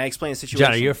 And I explained the situation.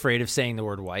 John, are you afraid of saying the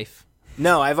word wife?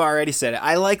 No, I've already said it.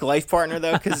 I like life partner,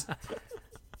 though, because,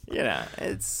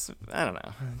 it's, I don't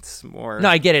know. It's more. No,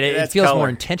 I get it. It feels more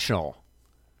intentional.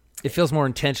 It feels more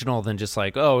intentional than just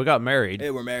like, oh, we got married.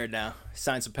 Hey, we're married now.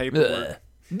 Signed some paperwork.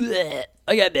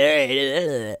 I got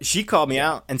married. She called me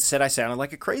out and said I sounded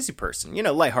like a crazy person,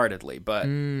 lightheartedly. But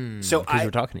so because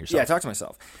you're talking to yourself. Yeah, I talk to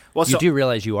myself. Well, you do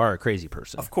realize you are a crazy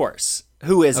person. Of course.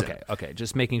 Who isn't? Okay.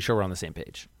 Just making sure we're on the same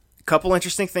page. A couple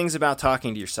interesting things about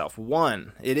talking to yourself.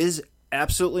 One, it is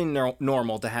absolutely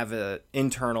normal to have an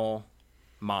internal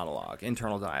dialogue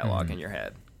in your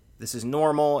head. This is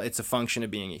normal. It's a function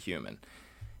of being a human.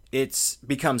 It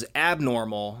becomes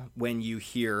abnormal when you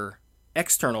hear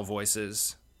external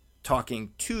voices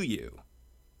talking to you.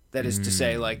 That is to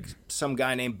say, like some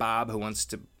guy named Bob who wants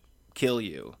to kill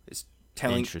you is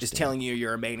telling you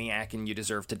you're a maniac and you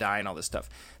deserve to die and all this stuff.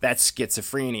 That's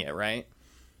schizophrenia, right?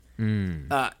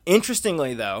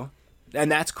 Interestingly, though,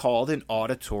 and that's called an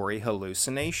auditory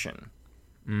hallucination.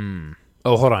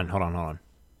 Oh, hold on.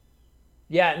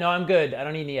 Yeah, no, I'm good. I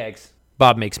don't need any eggs.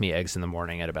 Bob makes me eggs in the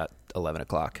morning at about 11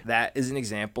 o'clock. That is an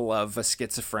example of a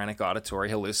schizophrenic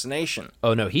auditory hallucination.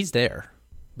 Oh, no, he's there.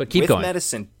 But keep going.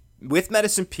 With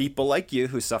medicine, people like you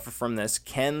who suffer from this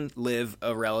can live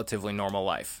a relatively normal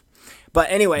life. But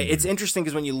anyway, it's interesting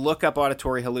because when you look up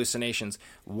auditory hallucinations,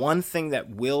 one thing that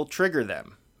will trigger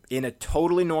them in a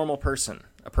totally normal person,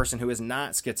 a person who is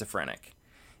not schizophrenic,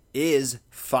 is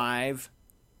 5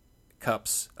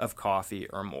 cups of coffee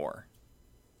or more.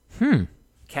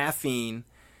 Caffeine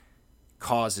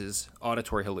causes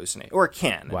auditory hallucination, or it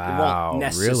can. Wow, it won't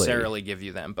necessarily really? give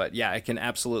you them, but yeah, it can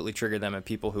absolutely trigger them in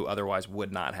people who otherwise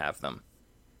would not have them.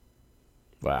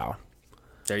 Wow.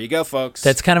 There you go, folks.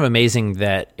 That's kind of amazing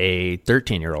that a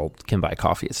 13-year-old can buy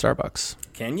coffee at Starbucks.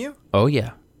 Can you? Oh,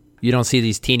 yeah. You don't see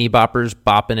these teeny boppers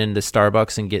bopping into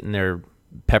Starbucks and getting their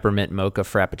peppermint mocha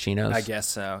frappuccinos? I guess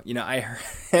so. I heard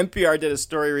NPR did a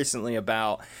story recently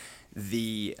about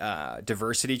the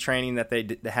diversity training that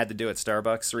they had to do at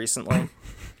Starbucks recently.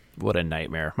 What a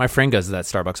nightmare. My friend goes to that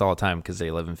Starbucks all the time because they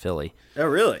live in Philly. Oh,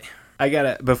 really?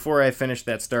 Before I finish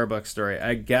that Starbucks story,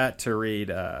 I got to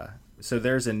read, so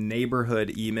there's a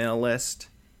neighborhood email list.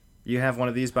 You have one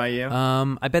of these by you?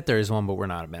 I bet there is one, but we're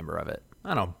not a member of it.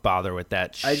 I don't bother with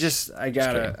that. I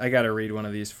gotta read one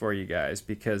of these for you guys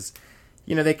because,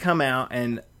 they come out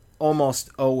and almost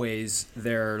always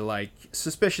they're like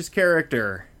suspicious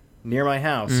character near my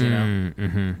house,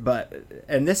 Mm-hmm.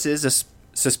 and this is a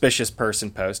suspicious person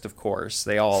post, of course.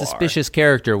 They all suspicious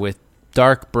character with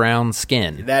dark brown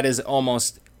skin. That is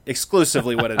almost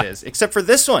exclusively what it is, except for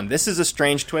this one. This is a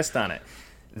strange twist on it.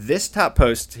 This top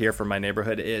post here from my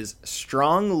neighborhood is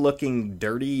strong-looking,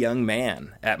 dirty young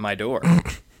man at my door.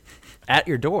 At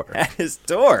your door? At his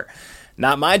door.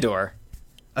 Not my door.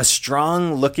 A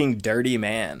strong-looking, dirty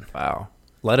man. Wow.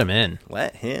 Let him in.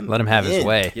 Let him have his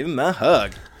way. Give him a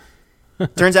hug.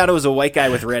 Turns out it was a white guy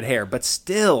with red hair, but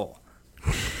still.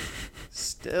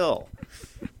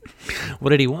 What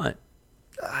did he want?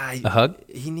 A hug?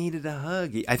 He needed a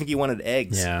hug. I think he wanted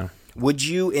eggs. Yeah. Would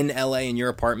you, in LA, in your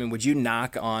apartment, would you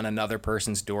knock on another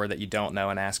person's door that you don't know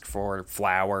and ask for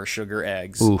flour, sugar,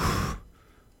 eggs? Oof.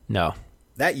 No.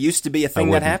 That used to be a thing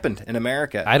that happened in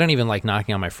America. I don't even like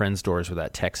knocking on my friends' doors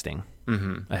without texting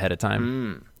ahead of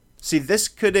time. See, this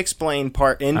could explain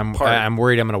I'm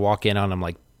worried I'm going to walk in on them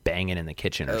like banging in the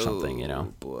kitchen or something,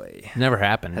 Oh, boy. Never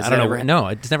happened. I don't know. No,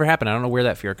 it's never happened. I don't know where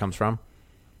that fear comes from.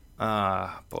 Boy.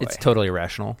 It's totally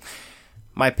irrational.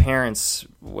 My parents,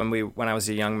 when I was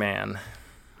a young man,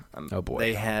 Oh boy.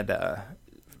 they had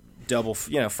double,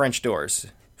 French doors.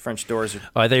 French doors are.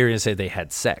 Oh, I thought you were going to say they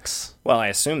had sex. Well, I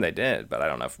assume they did, but I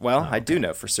don't know. I do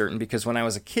know for certain because when I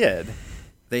was a kid,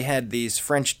 they had these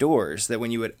French doors that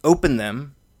when you would open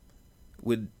them,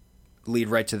 would lead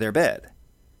right to their bed.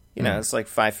 It's like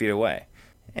 5 feet away.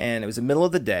 And it was the middle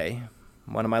of the day.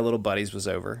 One of my little buddies was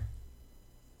over.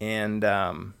 And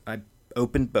I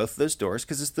opened both of those doors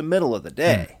because it's the middle of the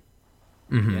day,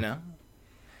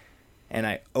 And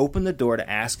I opened the door to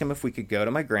ask him if we could go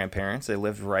to my grandparents. They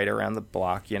lived right around the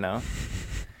block,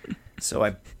 So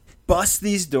I bust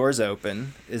these doors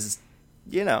open.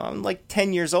 I'm like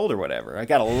 10 years old or whatever. I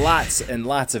got lots and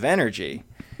lots of energy.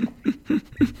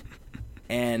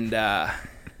 And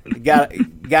got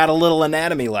a little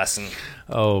anatomy lesson.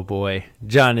 Oh boy,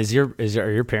 John, are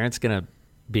your parents gonna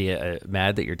be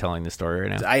mad that you're telling the story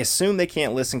right now? I assume they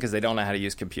can't listen because they don't know how to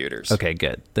use computers. Okay,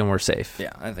 good. Then we're safe.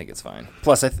 Yeah, I think it's fine.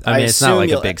 Plus, I mean, it's not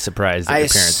like a big surprise that your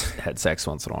parents had sex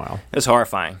once in a while. It was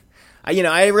horrifying.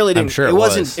 I really didn't. I'm sure it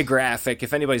wasn't was. graphic.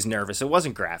 If anybody's nervous, it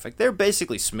wasn't graphic. They're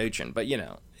basically smooching, but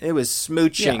it was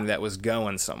smooching that was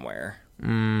going somewhere.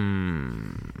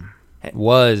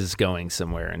 Was going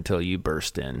somewhere until you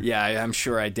burst in. Yeah, I'm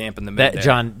sure I dampened the mood.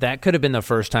 John, that could have been the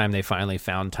first time they finally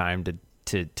found time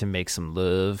to make some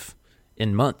love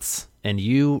in months, and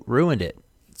you ruined it.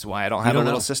 That's why I don't have a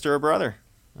little sister or brother.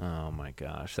 Oh my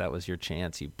gosh, that was your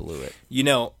chance. You blew it.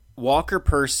 Walker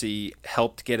Percy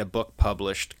helped get a book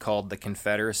published called The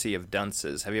Confederacy of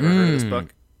Dunces. Have you ever heard of this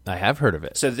book? I have heard of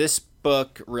it. So this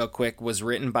book, real quick, was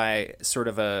written by sort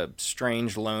of a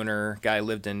strange loner guy,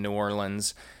 lived in New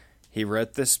Orleans. He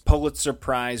wrote this Pulitzer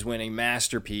Prize-winning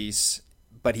masterpiece,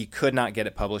 but he could not get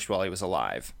it published while he was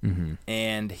alive. Mm-hmm.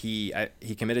 And he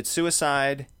committed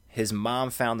suicide. His mom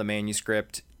found the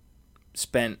manuscript,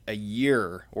 spent a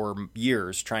year or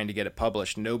years trying to get it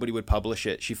published. Nobody would publish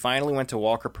it. She finally went to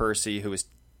Walker Percy, who was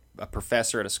a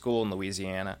professor at a school in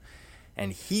Louisiana,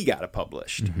 and he got it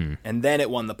published. Mm-hmm. And then it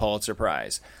won the Pulitzer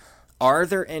Prize. Are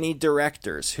there any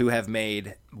directors who have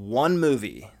made one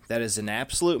movie that is an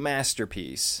absolute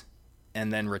masterpiece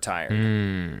and then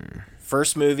retired?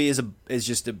 First movie is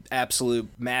just an absolute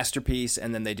masterpiece,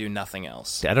 and then they do nothing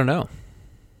else. I don't know.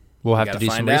 We'll have to do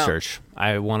some research.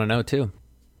 I want to know too.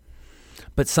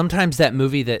 But sometimes that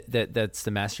movie that's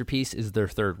the masterpiece is their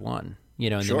third one.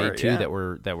 And they made two that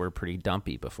were pretty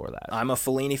dumpy before that. I'm a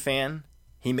Fellini fan.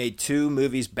 He made two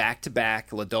movies back to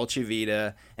back, La Dolce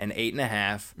Vita and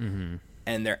 8.5,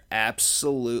 and they're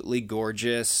absolutely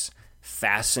gorgeous,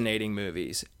 fascinating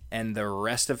movies. And the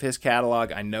rest of his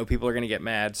catalog, I know people are going to get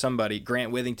mad.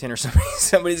 Grant Withington or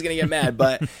somebody's going to get mad.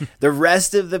 But the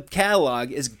rest of the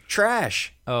catalog is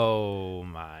trash. Oh,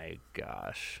 my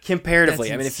gosh. Comparatively.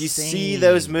 That's if you insane. see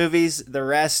those movies, the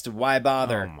rest, why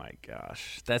bother? Oh, my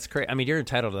gosh. That's crazy. You're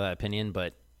entitled to that opinion,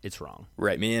 but it's wrong.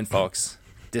 Write me in, folks.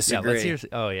 Disagree.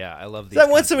 Yeah, I love these. I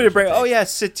want somebody to bring. Oh yeah,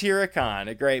 Satyricon,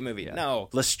 a great movie. Yeah. No,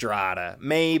 La Strada,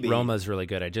 maybe. Roma's really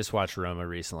good. I just watched Roma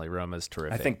recently. Roma's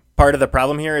terrific. I think part of the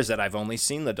problem here is that I've only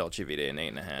seen La Dolce Vita in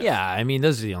 8.5. Yeah,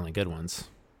 those are the only good ones.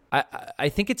 I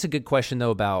think it's a good question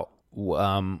though about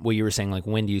what you were saying, like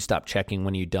when do you stop checking,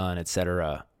 when are you done,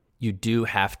 etc. You do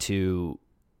have to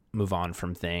move on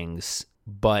from things,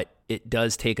 but it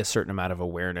does take a certain amount of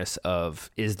awareness of,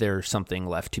 is there something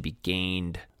left to be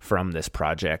gained from this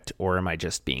project, or am I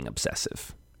just being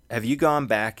obsessive? Have you gone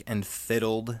back and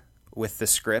fiddled with the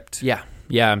script? Yeah,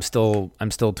 I'm still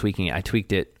tweaking it. I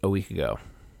tweaked it a week ago.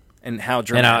 And how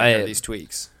dramatic are these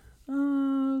tweaks?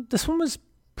 This one was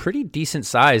pretty decent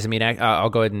size. I'll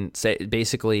go ahead and say,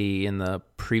 basically, in the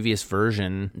previous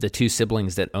version, the two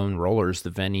siblings that own Rollers,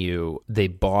 the venue, they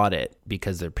bought it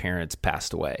because their parents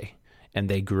passed away. And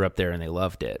they grew up there and they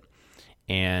loved it.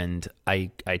 And I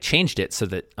changed it so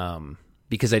that,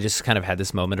 because I just kind of had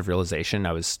this moment of realization.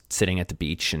 I was sitting at the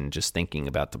beach and just thinking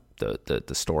about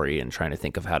the story and trying to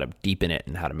think of how to deepen it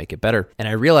and how to make it better. And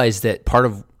I realized that part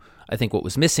of, I think what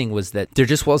was missing was that there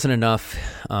just wasn't enough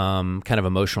kind of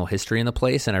emotional history in the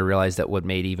place. And I realized that what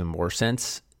made even more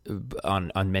sense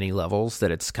on many levels,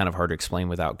 that it's kind of hard to explain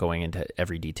without going into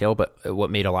every detail. But what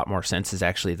made a lot more sense is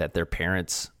actually that their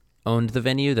parents owned the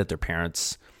venue, that their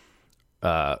parents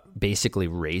basically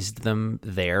raised them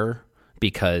there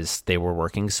because they were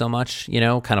working so much,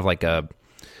 kind of like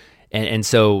and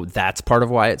so that's part of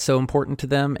why it's so important to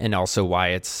them, and also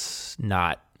why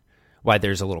why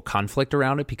there's a little conflict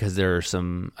around it, because there are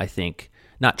some, I think,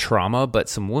 not trauma, but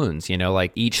some wounds,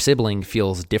 like each sibling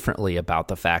feels differently about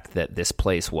the fact that this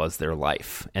place was their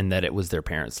life and that it was their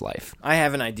parents' life. I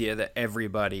have an idea that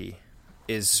everybody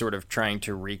is sort of trying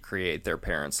to recreate their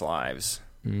parents' lives.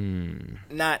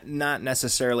 Not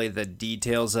necessarily the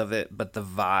details of it, but the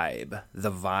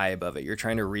vibe of it. You're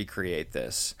trying to recreate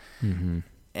this.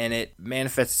 And it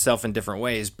manifests itself in different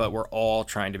ways, but we're all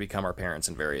trying to become our parents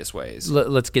in various ways.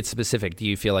 Let's get specific. Do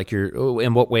you feel like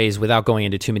in what ways, without going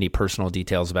into too many personal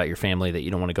details about your family that you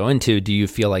don't want to go into, do you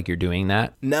feel like you're doing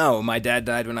that? No, my dad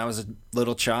died when I was a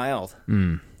little child.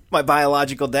 My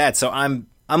biological dad. So I'm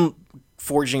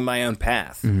forging my own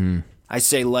path. I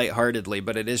say lightheartedly,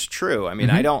 but it is true. I mean,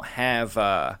 I don't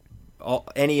have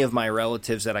any of my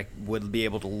relatives that I would be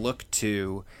able to look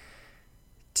to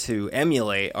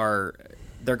emulate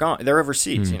they're gone. They're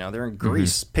overseas, they're in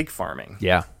Greece, pig farming.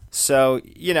 Yeah. So,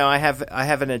 I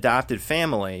have an adopted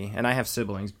family and I have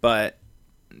siblings, but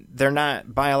they're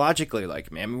not biologically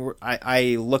like me. I mean,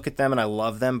 I look at them and I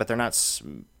love them, but they're not.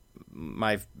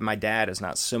 My dad is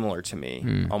not similar to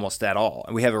me almost at all.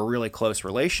 We have a really close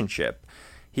relationship.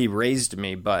 He raised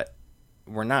me, but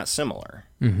we're not similar.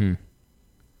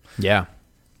 Yeah.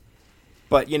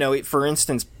 But, for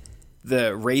instance,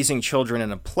 the raising children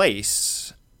in a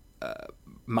place,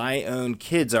 my own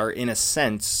kids are, in a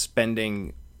sense,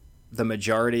 spending the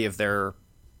majority of their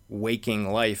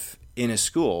waking life in a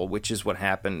school, which is what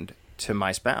happened to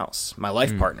my spouse, my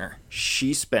life partner.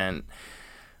 She spent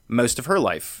most of her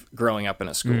life growing up in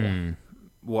a school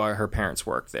while her parents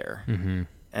worked there.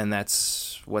 And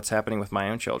that's what's happening with my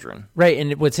own children. Right.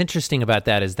 And what's interesting about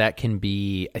that is that can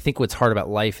be, I think what's hard about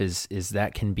life is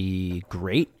that can be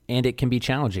great and it can be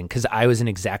challenging, because I was in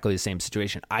exactly the same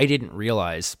situation. I didn't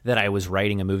realize that I was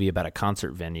writing a movie about a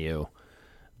concert venue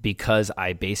because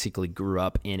I basically grew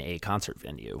up in a concert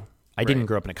venue. I didn't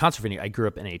grow up in a concert venue. I grew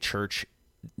up in a church,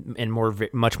 and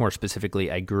much more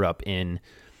specifically, I grew up in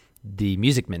the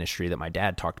music ministry that my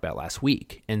dad talked about last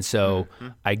week. And so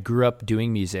I grew up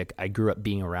doing music. I grew up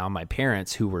being around my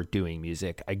parents who were doing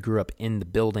music. I grew up in the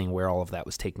building where all of that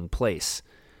was taking place.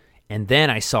 And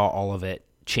then I saw all of it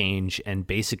change and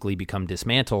basically become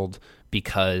dismantled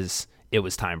because it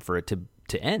was time for it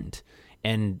to end.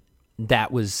 And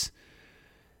that's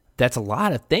a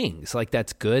lot of things. Like,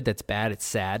 that's good, that's bad, it's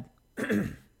sad.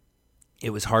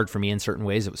 It was hard for me in certain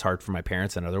ways. It was hard for my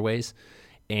parents in other ways.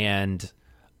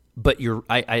 But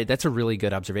that's a really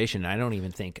good observation. I don't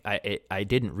even think I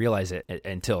didn't realize it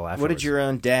until afterwards. What did your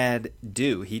own dad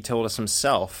do? He told us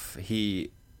himself.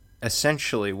 He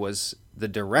essentially was the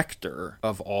director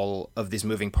of all of these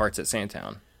moving parts at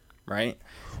Sandtown, right?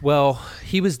 Well,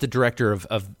 he was the director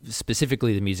of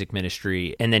specifically the music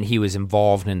ministry, and then he was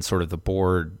involved in sort of the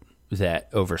board that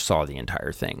oversaw the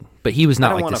entire thing. But he was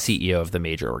not like the CEO of the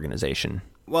major organization.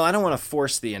 Well, I don't want to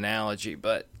force the analogy,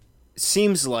 but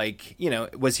seems like,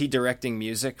 was he directing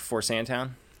music for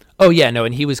Sandtown? Oh, yeah, no,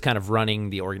 and he was kind of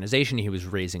running the organization. He was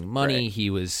raising money. Right. He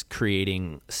was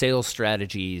creating sales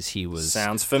strategies. He was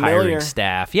hiring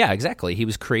staff. Yeah, exactly. He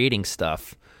was creating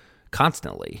stuff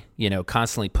constantly,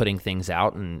 constantly putting things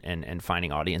out and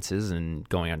finding audiences and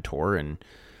going on tour.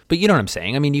 But you know what I'm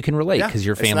saying? I mean, you can relate because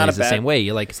your family is the same way.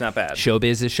 It's not bad.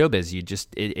 Showbiz is showbiz.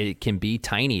 It can be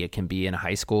tiny. It can be in a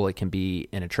high school. It can be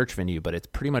in a church venue, but it's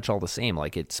pretty much all the same.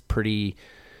 Like, it's pretty,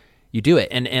 you do it.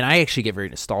 And I actually get very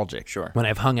nostalgic. Sure. When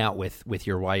I've hung out with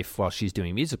your wife while she's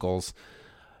doing musicals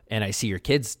and I see your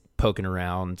kids poking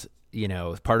around,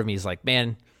 part of me is like,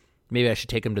 man, maybe I should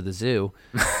take them to the zoo.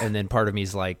 And then part of me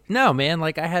is like, no, man,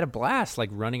 like, I had a blast, like,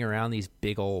 running around these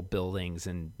big old buildings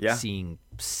and seeing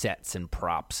sets and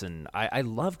props, and I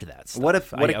loved that stuff. What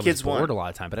if I kids was bored want a lot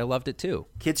of time, but I loved it too.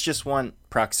 Kids just want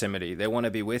proximity. They want to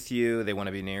be with you. They want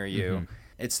to be near you.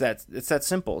 It's that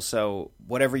simple. So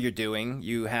whatever you're doing,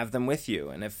 you have them with you.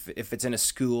 And if it's in a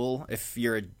school,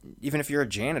 even if you're a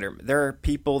janitor, there are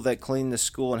people that clean the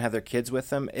school and have their kids with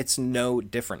them. It's no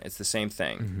different. It's the same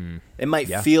thing. It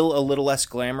might feel a little less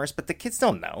glamorous, but the kids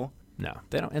don't know. No,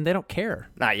 they don't, and they don't care.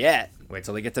 Not yet. Wait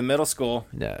till they get to middle school.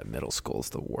 Yeah, middle school's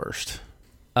the worst.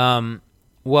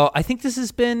 Well, I think this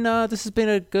has been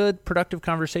a good, productive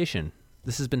conversation.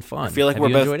 This has been fun. I feel like Have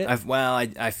you both. enjoyed it?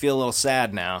 I feel a little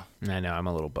sad now. I know, I'm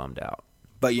a little bummed out.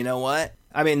 But you know what?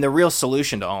 I mean, the real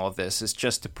solution to all of this is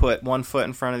just to put one foot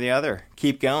in front of the other.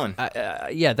 Keep going.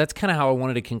 Yeah, that's kind of how I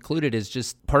wanted to conclude it. Is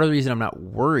just part of the reason I'm not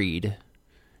worried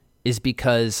is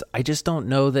because I just don't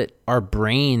know that our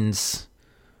brains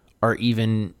are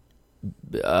even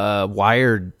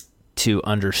wired to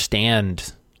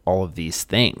understand all of these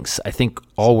things. I think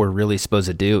all we're really supposed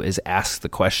to do is ask the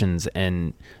questions,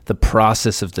 and the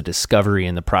process of the discovery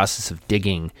and the process of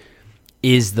digging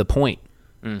is the point.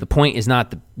 The point is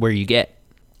not where you get.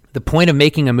 The point of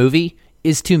making a movie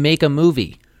is to make a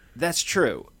movie. That's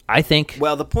true. I think.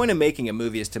 Well, the point of making a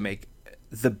movie is to make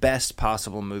the best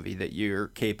possible movie that you're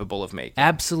capable of making.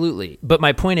 Absolutely. But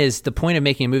my point is, the point of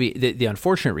making a movie, the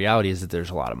unfortunate reality is that there's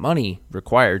a lot of money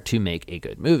required to make a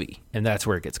good movie, and that's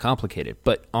where it gets complicated.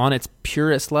 But on its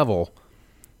purest level,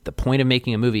 the point of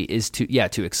making a movie is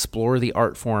to explore the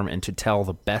art form and to tell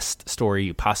the best story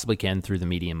you possibly can through the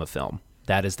medium of film.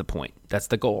 That is the point. That's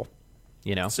the goal,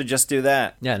 you know? So just do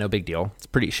that. Yeah, no big deal.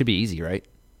 It should be easy, right?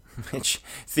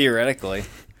 Theoretically.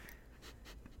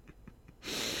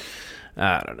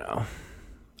 I don't know.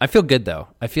 I feel good though.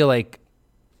 I feel like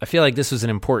this was an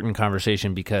important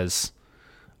conversation because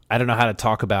I don't know how to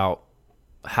talk about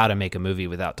how to make a movie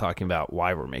without talking about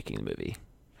why we're making the movie.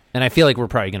 And I feel like we're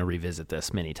probably going to revisit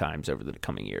this many times over the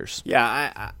coming years.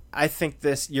 Yeah, I think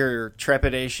your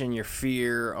trepidation, your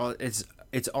fear,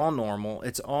 it's all normal.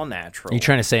 It's all natural. Are you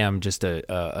trying to say I'm just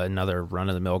another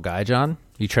run-of-the-mill guy, John?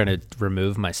 You trying to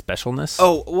remove my specialness?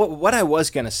 Oh, what I was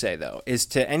going to say, though, is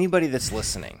to anybody that's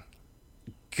listening,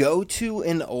 go to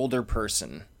an older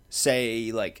person,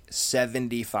 say like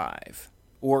 75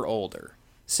 or older.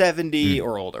 70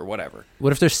 or older, whatever.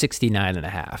 What if they're 69 and a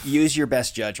half? Use your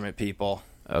best judgment, people.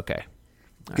 Okay.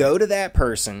 Go to that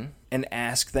person and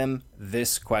ask them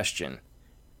this question.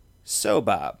 So,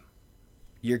 Bob,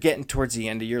 you're getting towards the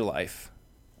end of your life.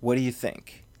 What do you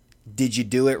think? Did you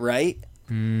do it right?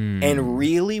 And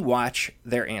really watch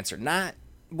their answer. Not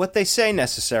what they say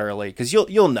necessarily, because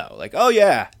you'll know. Like, oh,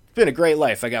 yeah, it's been a great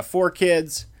life. I got 4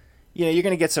 kids. You know, you're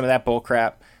going to get some of that bull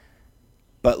crap.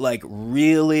 But, like,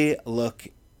 really look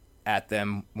at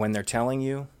them when they're telling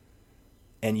you,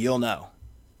 and you'll know.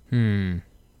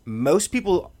 Most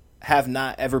people have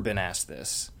not ever been asked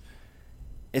this.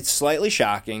 It's slightly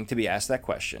shocking to be asked that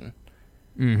question.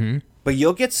 But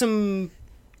you'll get some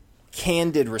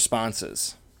candid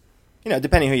responses. You know,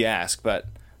 depending who you ask. But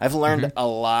I've learned a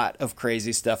lot of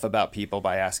crazy stuff about people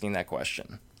by asking that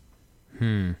question.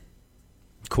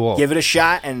 Cool. Give it a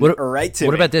shot and write to me.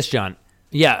 What about this, John?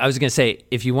 Yeah, I was going to say,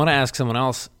 if you want to ask someone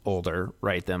else older,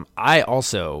 write them. I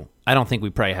don't think we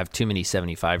probably have too many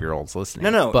 75-year-olds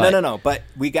listening. No. But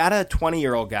we got a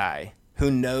 20-year-old guy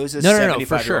who knows a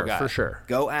 75-year-old guy. For sure.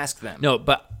 Go ask them. No,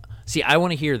 but see, I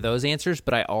want to hear those answers,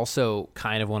 but I also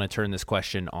kind of want to turn this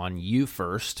question on you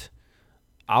first.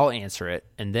 I'll answer it,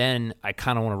 and then I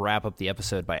kind of want to wrap up the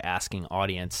episode by asking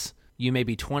audience, you may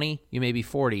be 20, you may be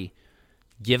 40,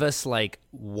 give us like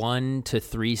 1 to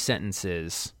 3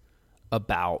 sentences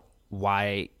about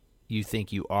why you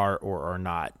think you are or are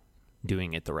not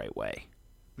doing it the right way.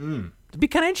 It'd be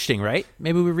kind of interesting, right?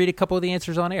 Maybe we read a couple of the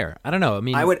answers on air. I don't know. I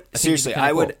mean, I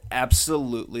would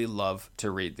absolutely love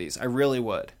to read these. I really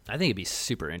would. I think it'd be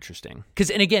super interesting.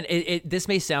 And again, this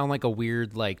may sound like a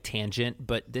weird like tangent,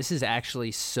 but this is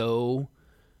actually so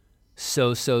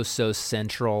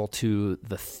central to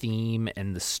the theme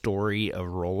and the story of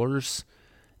Rollers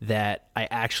that I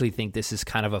actually think this is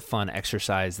kind of a fun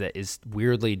exercise that is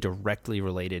weirdly directly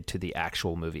related to the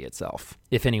actual movie itself,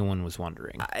 if anyone was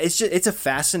wondering. It's a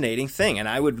fascinating thing, and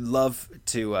I would love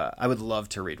to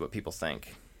read what people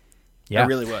think. Yeah. I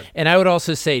really would. And I would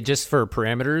also say, just for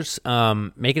parameters,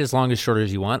 make it as long as short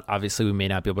as you want. Obviously, we may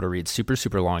not be able to read super,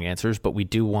 super long answers, but we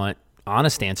do want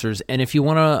honest answers. And if you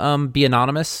want to be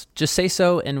anonymous, just say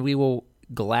so, and we will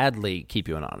gladly keep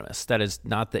you anonymous. That's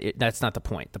not the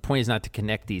point. The point is not to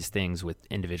connect these things with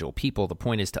individual people. The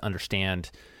point is to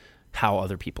understand how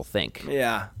other people think.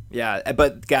 Yeah.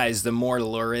 But guys, the more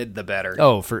lurid, the better.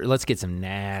 Oh, let's get some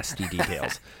nasty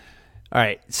details. All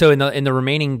right. So in the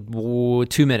remaining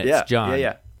 2 minutes, John.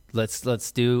 Yeah.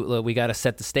 Let's do. We got to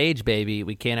set the stage, baby.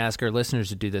 We can't ask our listeners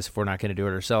to do this if we're not going to do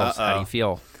it ourselves. How do you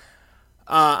feel?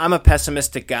 I'm a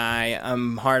pessimistic guy.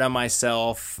 I'm hard on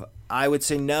myself. I would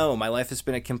say no. My life has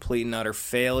been a complete and utter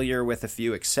failure with a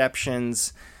few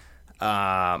exceptions.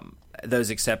 Those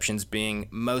exceptions being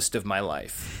most of my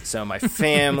life. So my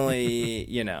family,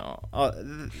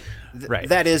 right.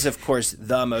 That is, of course,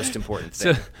 the most important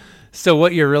thing. So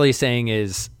what you're really saying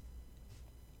is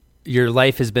your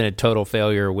life has been a total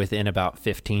failure within about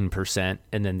 15%,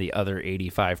 and then the other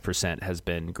 85% has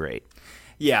been great.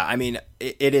 Yeah, I mean,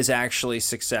 it is actually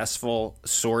successful,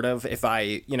 sort of. If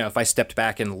I stepped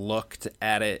back and looked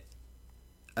at it,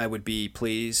 I would be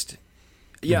pleased.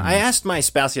 Yeah, I asked my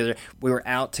spouse the other day, we were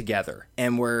out together,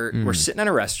 and we're sitting at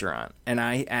a restaurant, and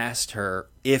I asked her,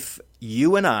 if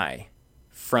you and I,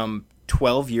 from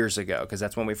 12 years ago, because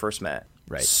that's when we first met,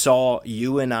 right, saw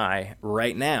you and I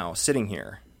right now sitting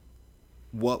here,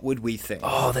 what would we think?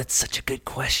 Oh, that's such a good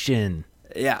question.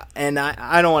 Yeah, and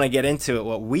I don't want to get into it,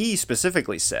 what we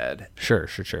specifically said. Sure.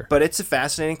 But it's a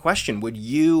fascinating question. Would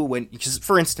you, because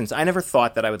for instance, I never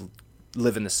thought that I would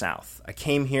live in the South. I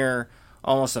came here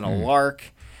almost on a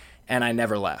lark, and I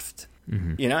never left.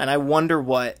 You know, and I wonder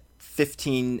what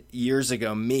 15 years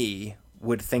ago me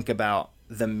would think about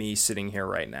the me sitting here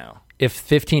right now. If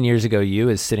 15 years ago you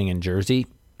is sitting in Jersey,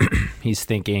 he's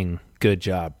thinking, good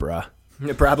job, bruh.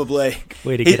 Probably.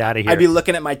 Way to get out of here. I'd be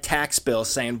looking at my tax bill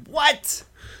saying, what?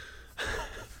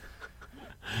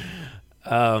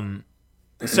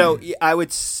 So I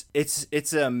would.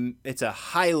 It's a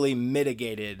highly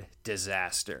mitigated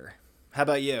disaster. How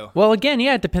about you? Well, again,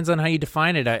 yeah, it depends on how you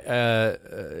define it.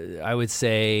 I would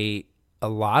say a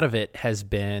lot of it has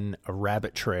been a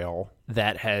rabbit trail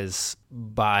that has,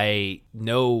 by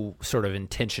no sort of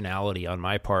intentionality on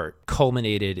my part,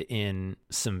 culminated in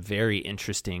some very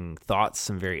interesting thoughts,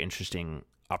 some very interesting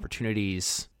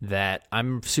opportunities that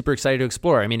I'm super excited to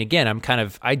explore. I mean, again,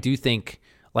 I do think,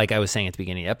 like I was saying at the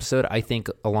beginning of the episode, I think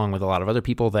along with a lot of other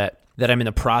people that I'm in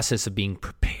the process of being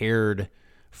prepared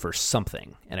for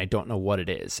something, and I don't know what it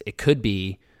is. It could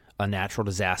be a natural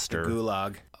disaster. The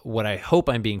gulag. What I hope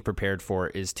I'm being prepared for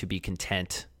is to be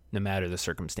content no matter the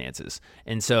circumstances.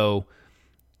 And so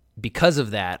because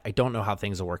of that, I don't know how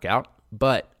things will work out,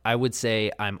 but I would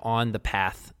say I'm on the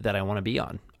path that I want to be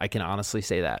on. I can honestly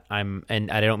say that. And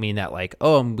I don't mean that like,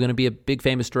 oh, I'm going to be a big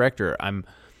famous director. I'm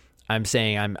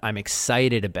saying I'm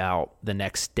excited about the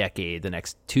next decade, the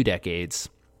next 2 decades,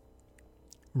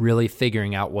 really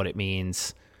figuring out what it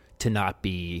means to not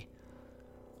be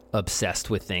obsessed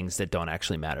with things that don't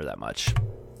actually matter that much.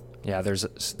 Yeah, there's.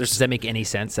 Does that make any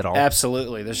sense at all?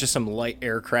 Absolutely. There's just some light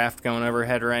aircraft going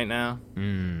overhead right now.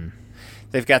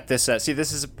 They've got this. See,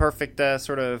 this is a perfect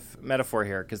sort of metaphor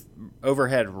here, because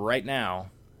overhead right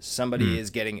now, somebody is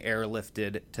getting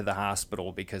airlifted to the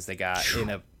hospital because they got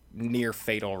in a near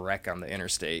fatal wreck on the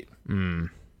interstate.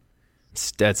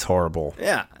 That's horrible.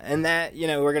 Yeah, and that,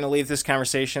 we're going to leave this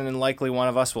conversation and likely one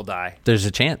of us will die. There's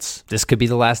a chance. This could be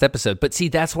the last episode. But see,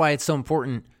 that's why it's so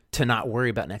important to not worry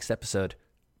about next episode.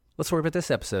 Let's worry about this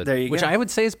episode, there you which go. I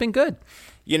would say has been good.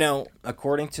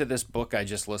 According to this book I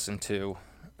just listened to,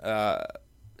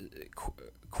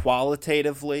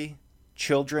 qualitatively,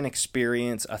 children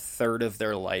experience a third of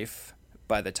their life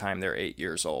by the time they're 8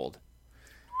 years old.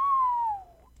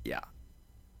 Yeah.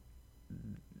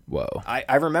 Whoa.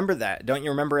 I remember that. Don't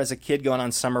you remember as a kid going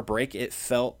on summer break? It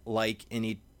felt like an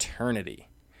eternity.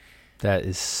 That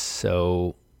is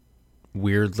so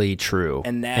weirdly true.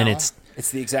 And now it's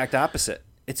the exact opposite.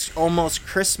 It's almost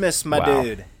Christmas, my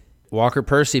dude. Walker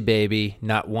Percy, baby.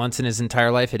 Not once in his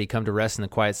entire life had he come to rest in the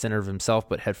quiet center of himself,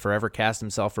 but had forever cast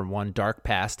himself from one dark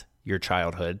past, your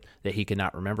childhood, that he could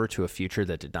not remember, to a future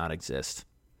that did not exist.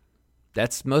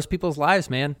 That's most people's lives,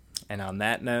 man. And on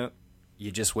that note,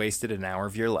 you just wasted an hour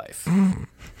of your life.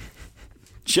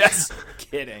 Just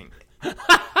kidding.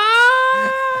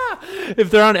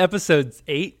 If they're on episode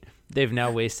 8, they've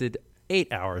now wasted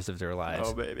 8 hours of their lives.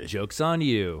 Oh, baby. Joke's on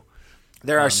you.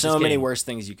 There are so many worse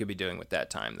things you could be doing with that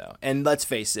time, though. And let's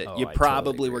face it, you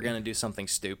probably were going to do something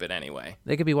stupid anyway.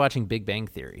 They could be watching Big Bang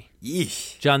Theory.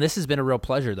 Yeesh. John, this has been a real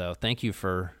pleasure, though. Thank you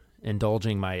for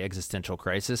indulging my existential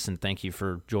crisis, and thank you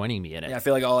for joining me in it. Yeah, I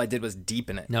feel like all I did was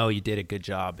deepen it. No, you did a good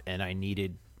job, and I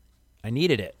needed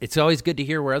it. It's always good to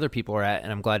hear where other people are at,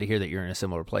 and I'm glad to hear that you're in a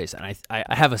similar place. And I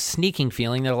have a sneaking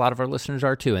feeling that a lot of our listeners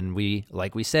are too. And we,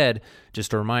 like we said,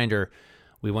 just a reminder,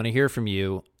 we want to hear from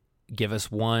you. Give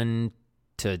us 1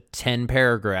 to 10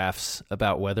 paragraphs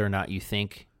about whether or not you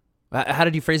think. How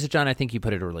did you phrase it, John? I think you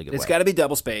put it a really good way. It's got to be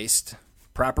double-spaced,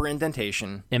 proper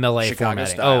indentation. MLA Chicago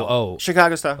formatting. style.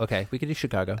 Chicago style. Okay, we could do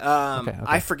Chicago. Okay.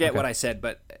 I forget what I said,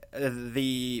 but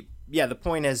the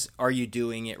point is, are you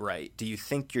doing it right? Do you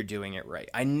think you're doing it right?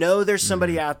 I know there's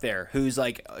somebody out there who's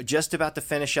like just about to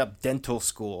finish up dental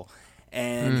school,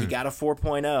 and he got a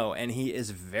 4.0, and he is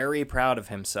very proud of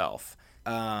himself.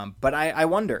 But I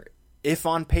wonder, if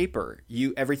on paper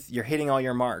you're hitting all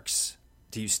your marks,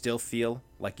 do you still feel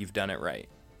like you've done it right?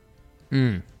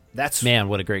 Man,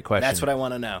 what a great question. That's what I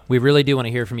want to know. We really do want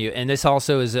to hear from you. And this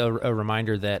also is a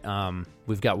reminder that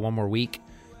we've got one more week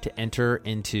to enter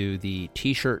into the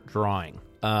T-shirt drawing.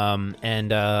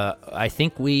 I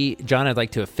think John, I'd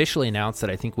like to officially announce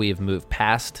that I think we have moved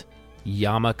past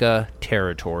yarmulke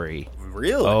territory.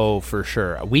 Really? Oh, for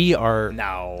sure. We are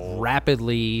now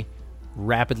rapidly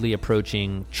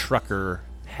approaching trucker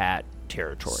hat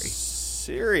territory.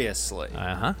 Seriously?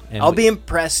 Uh-huh. I'll be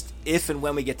impressed if and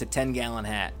when we get to 10-gallon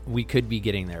hat. We could be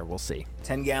getting there. We'll see.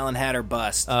 10-gallon hat or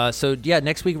bust.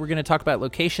 Next week we're going to talk about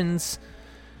locations,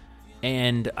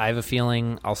 and I have a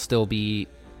feeling I'll still be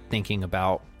thinking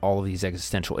about all of these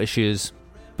existential issues.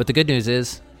 But the good news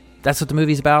is that's what the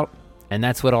movie's about, and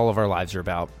that's what all of our lives are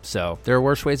about. So there are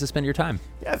worse ways to spend your time.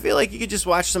 Yeah, I feel like you could just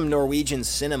watch some Norwegian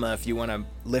cinema if you want to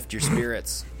lift your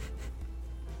spirits.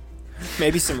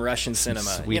 Maybe some Russian cinema.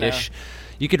 Swedish.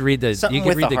 You could read the Something you could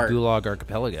with read the the heart. Gulag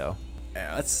Archipelago.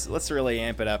 Yeah, let's really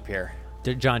amp it up here.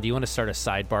 John, do you want to start a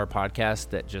sidebar podcast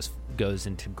that just goes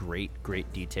into great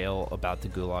detail about the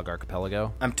Gulag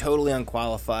Archipelago? I'm totally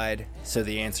unqualified, so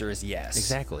the answer is yes.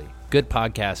 Exactly. Good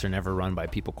podcasts are never run by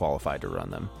people qualified to run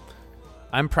them.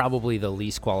 I'm probably the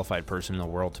least qualified person in the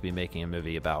world to be making a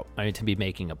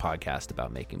podcast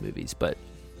about making movies, but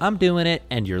I'm doing it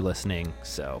and you're listening,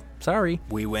 so sorry.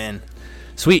 We win.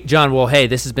 Sweet, John. Well, hey,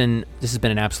 this has been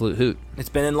an absolute hoot. It's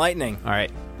been enlightening. All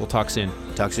right, we'll talk soon.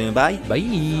 Talk soon. Bye.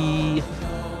 Bye.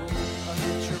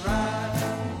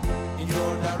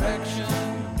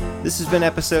 This has been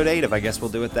episode 8 of I Guess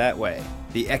We'll Do It That Way.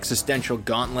 The existential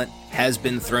gauntlet has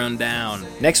been thrown down.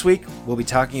 Next week, we'll be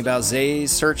talking about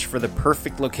Zay's search for the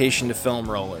perfect location to film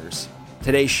Rollers.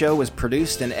 Today's show was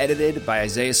produced and edited by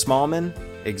Isaiah Smallman,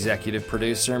 executive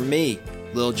producer me,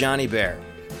 Lil Johnny Bear.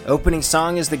 Opening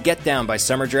song is The Get Down by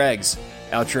Summer Dregs.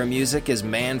 Outro music is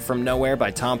Man From Nowhere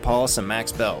by Tom Paulus and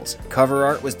Max Bells. Cover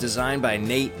art was designed by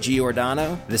Nate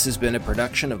Giordano. This has been a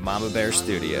production of Mama Bear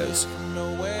Studios.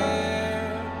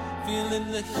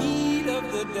 Feeling the heat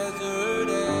of the desert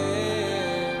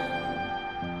air.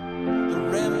 The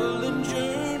rambling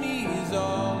journey is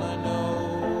all I know.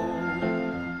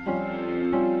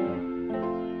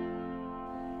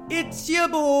 It's your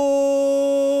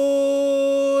boy